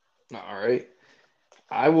 All right.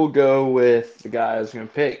 I will go with the guy I was going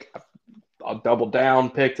to pick. I'll double down.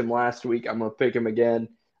 Picked him last week. I'm going to pick him again.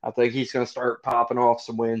 I think he's going to start popping off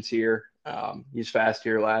some wins here. He's fast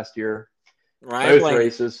here last year. Ryan Both Blaney.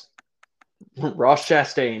 races. Ross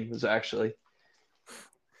Chastain was actually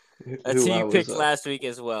That's who who I you was. picked last week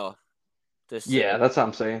as well. Yeah, that's what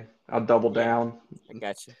I'm saying. I'll double Yeah, down. I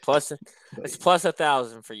got you. Plus, it's plus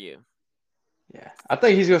 1,000 for you. Yeah, I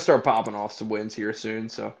think he's going to start popping off some wins here soon.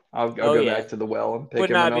 So I'll Oh go yeah, back to the well and pick would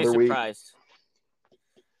him not be another week. surprised.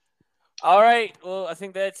 All right, well, I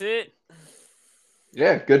think that's it.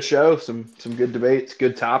 Yeah, good show. Some good debates,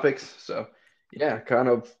 good topics. So yeah, kind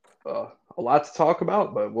of a lot to talk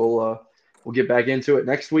about, but we'll get back into it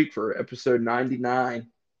next week for episode 99.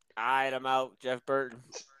 All right, I'm out, Jeff Burton.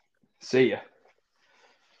 See ya.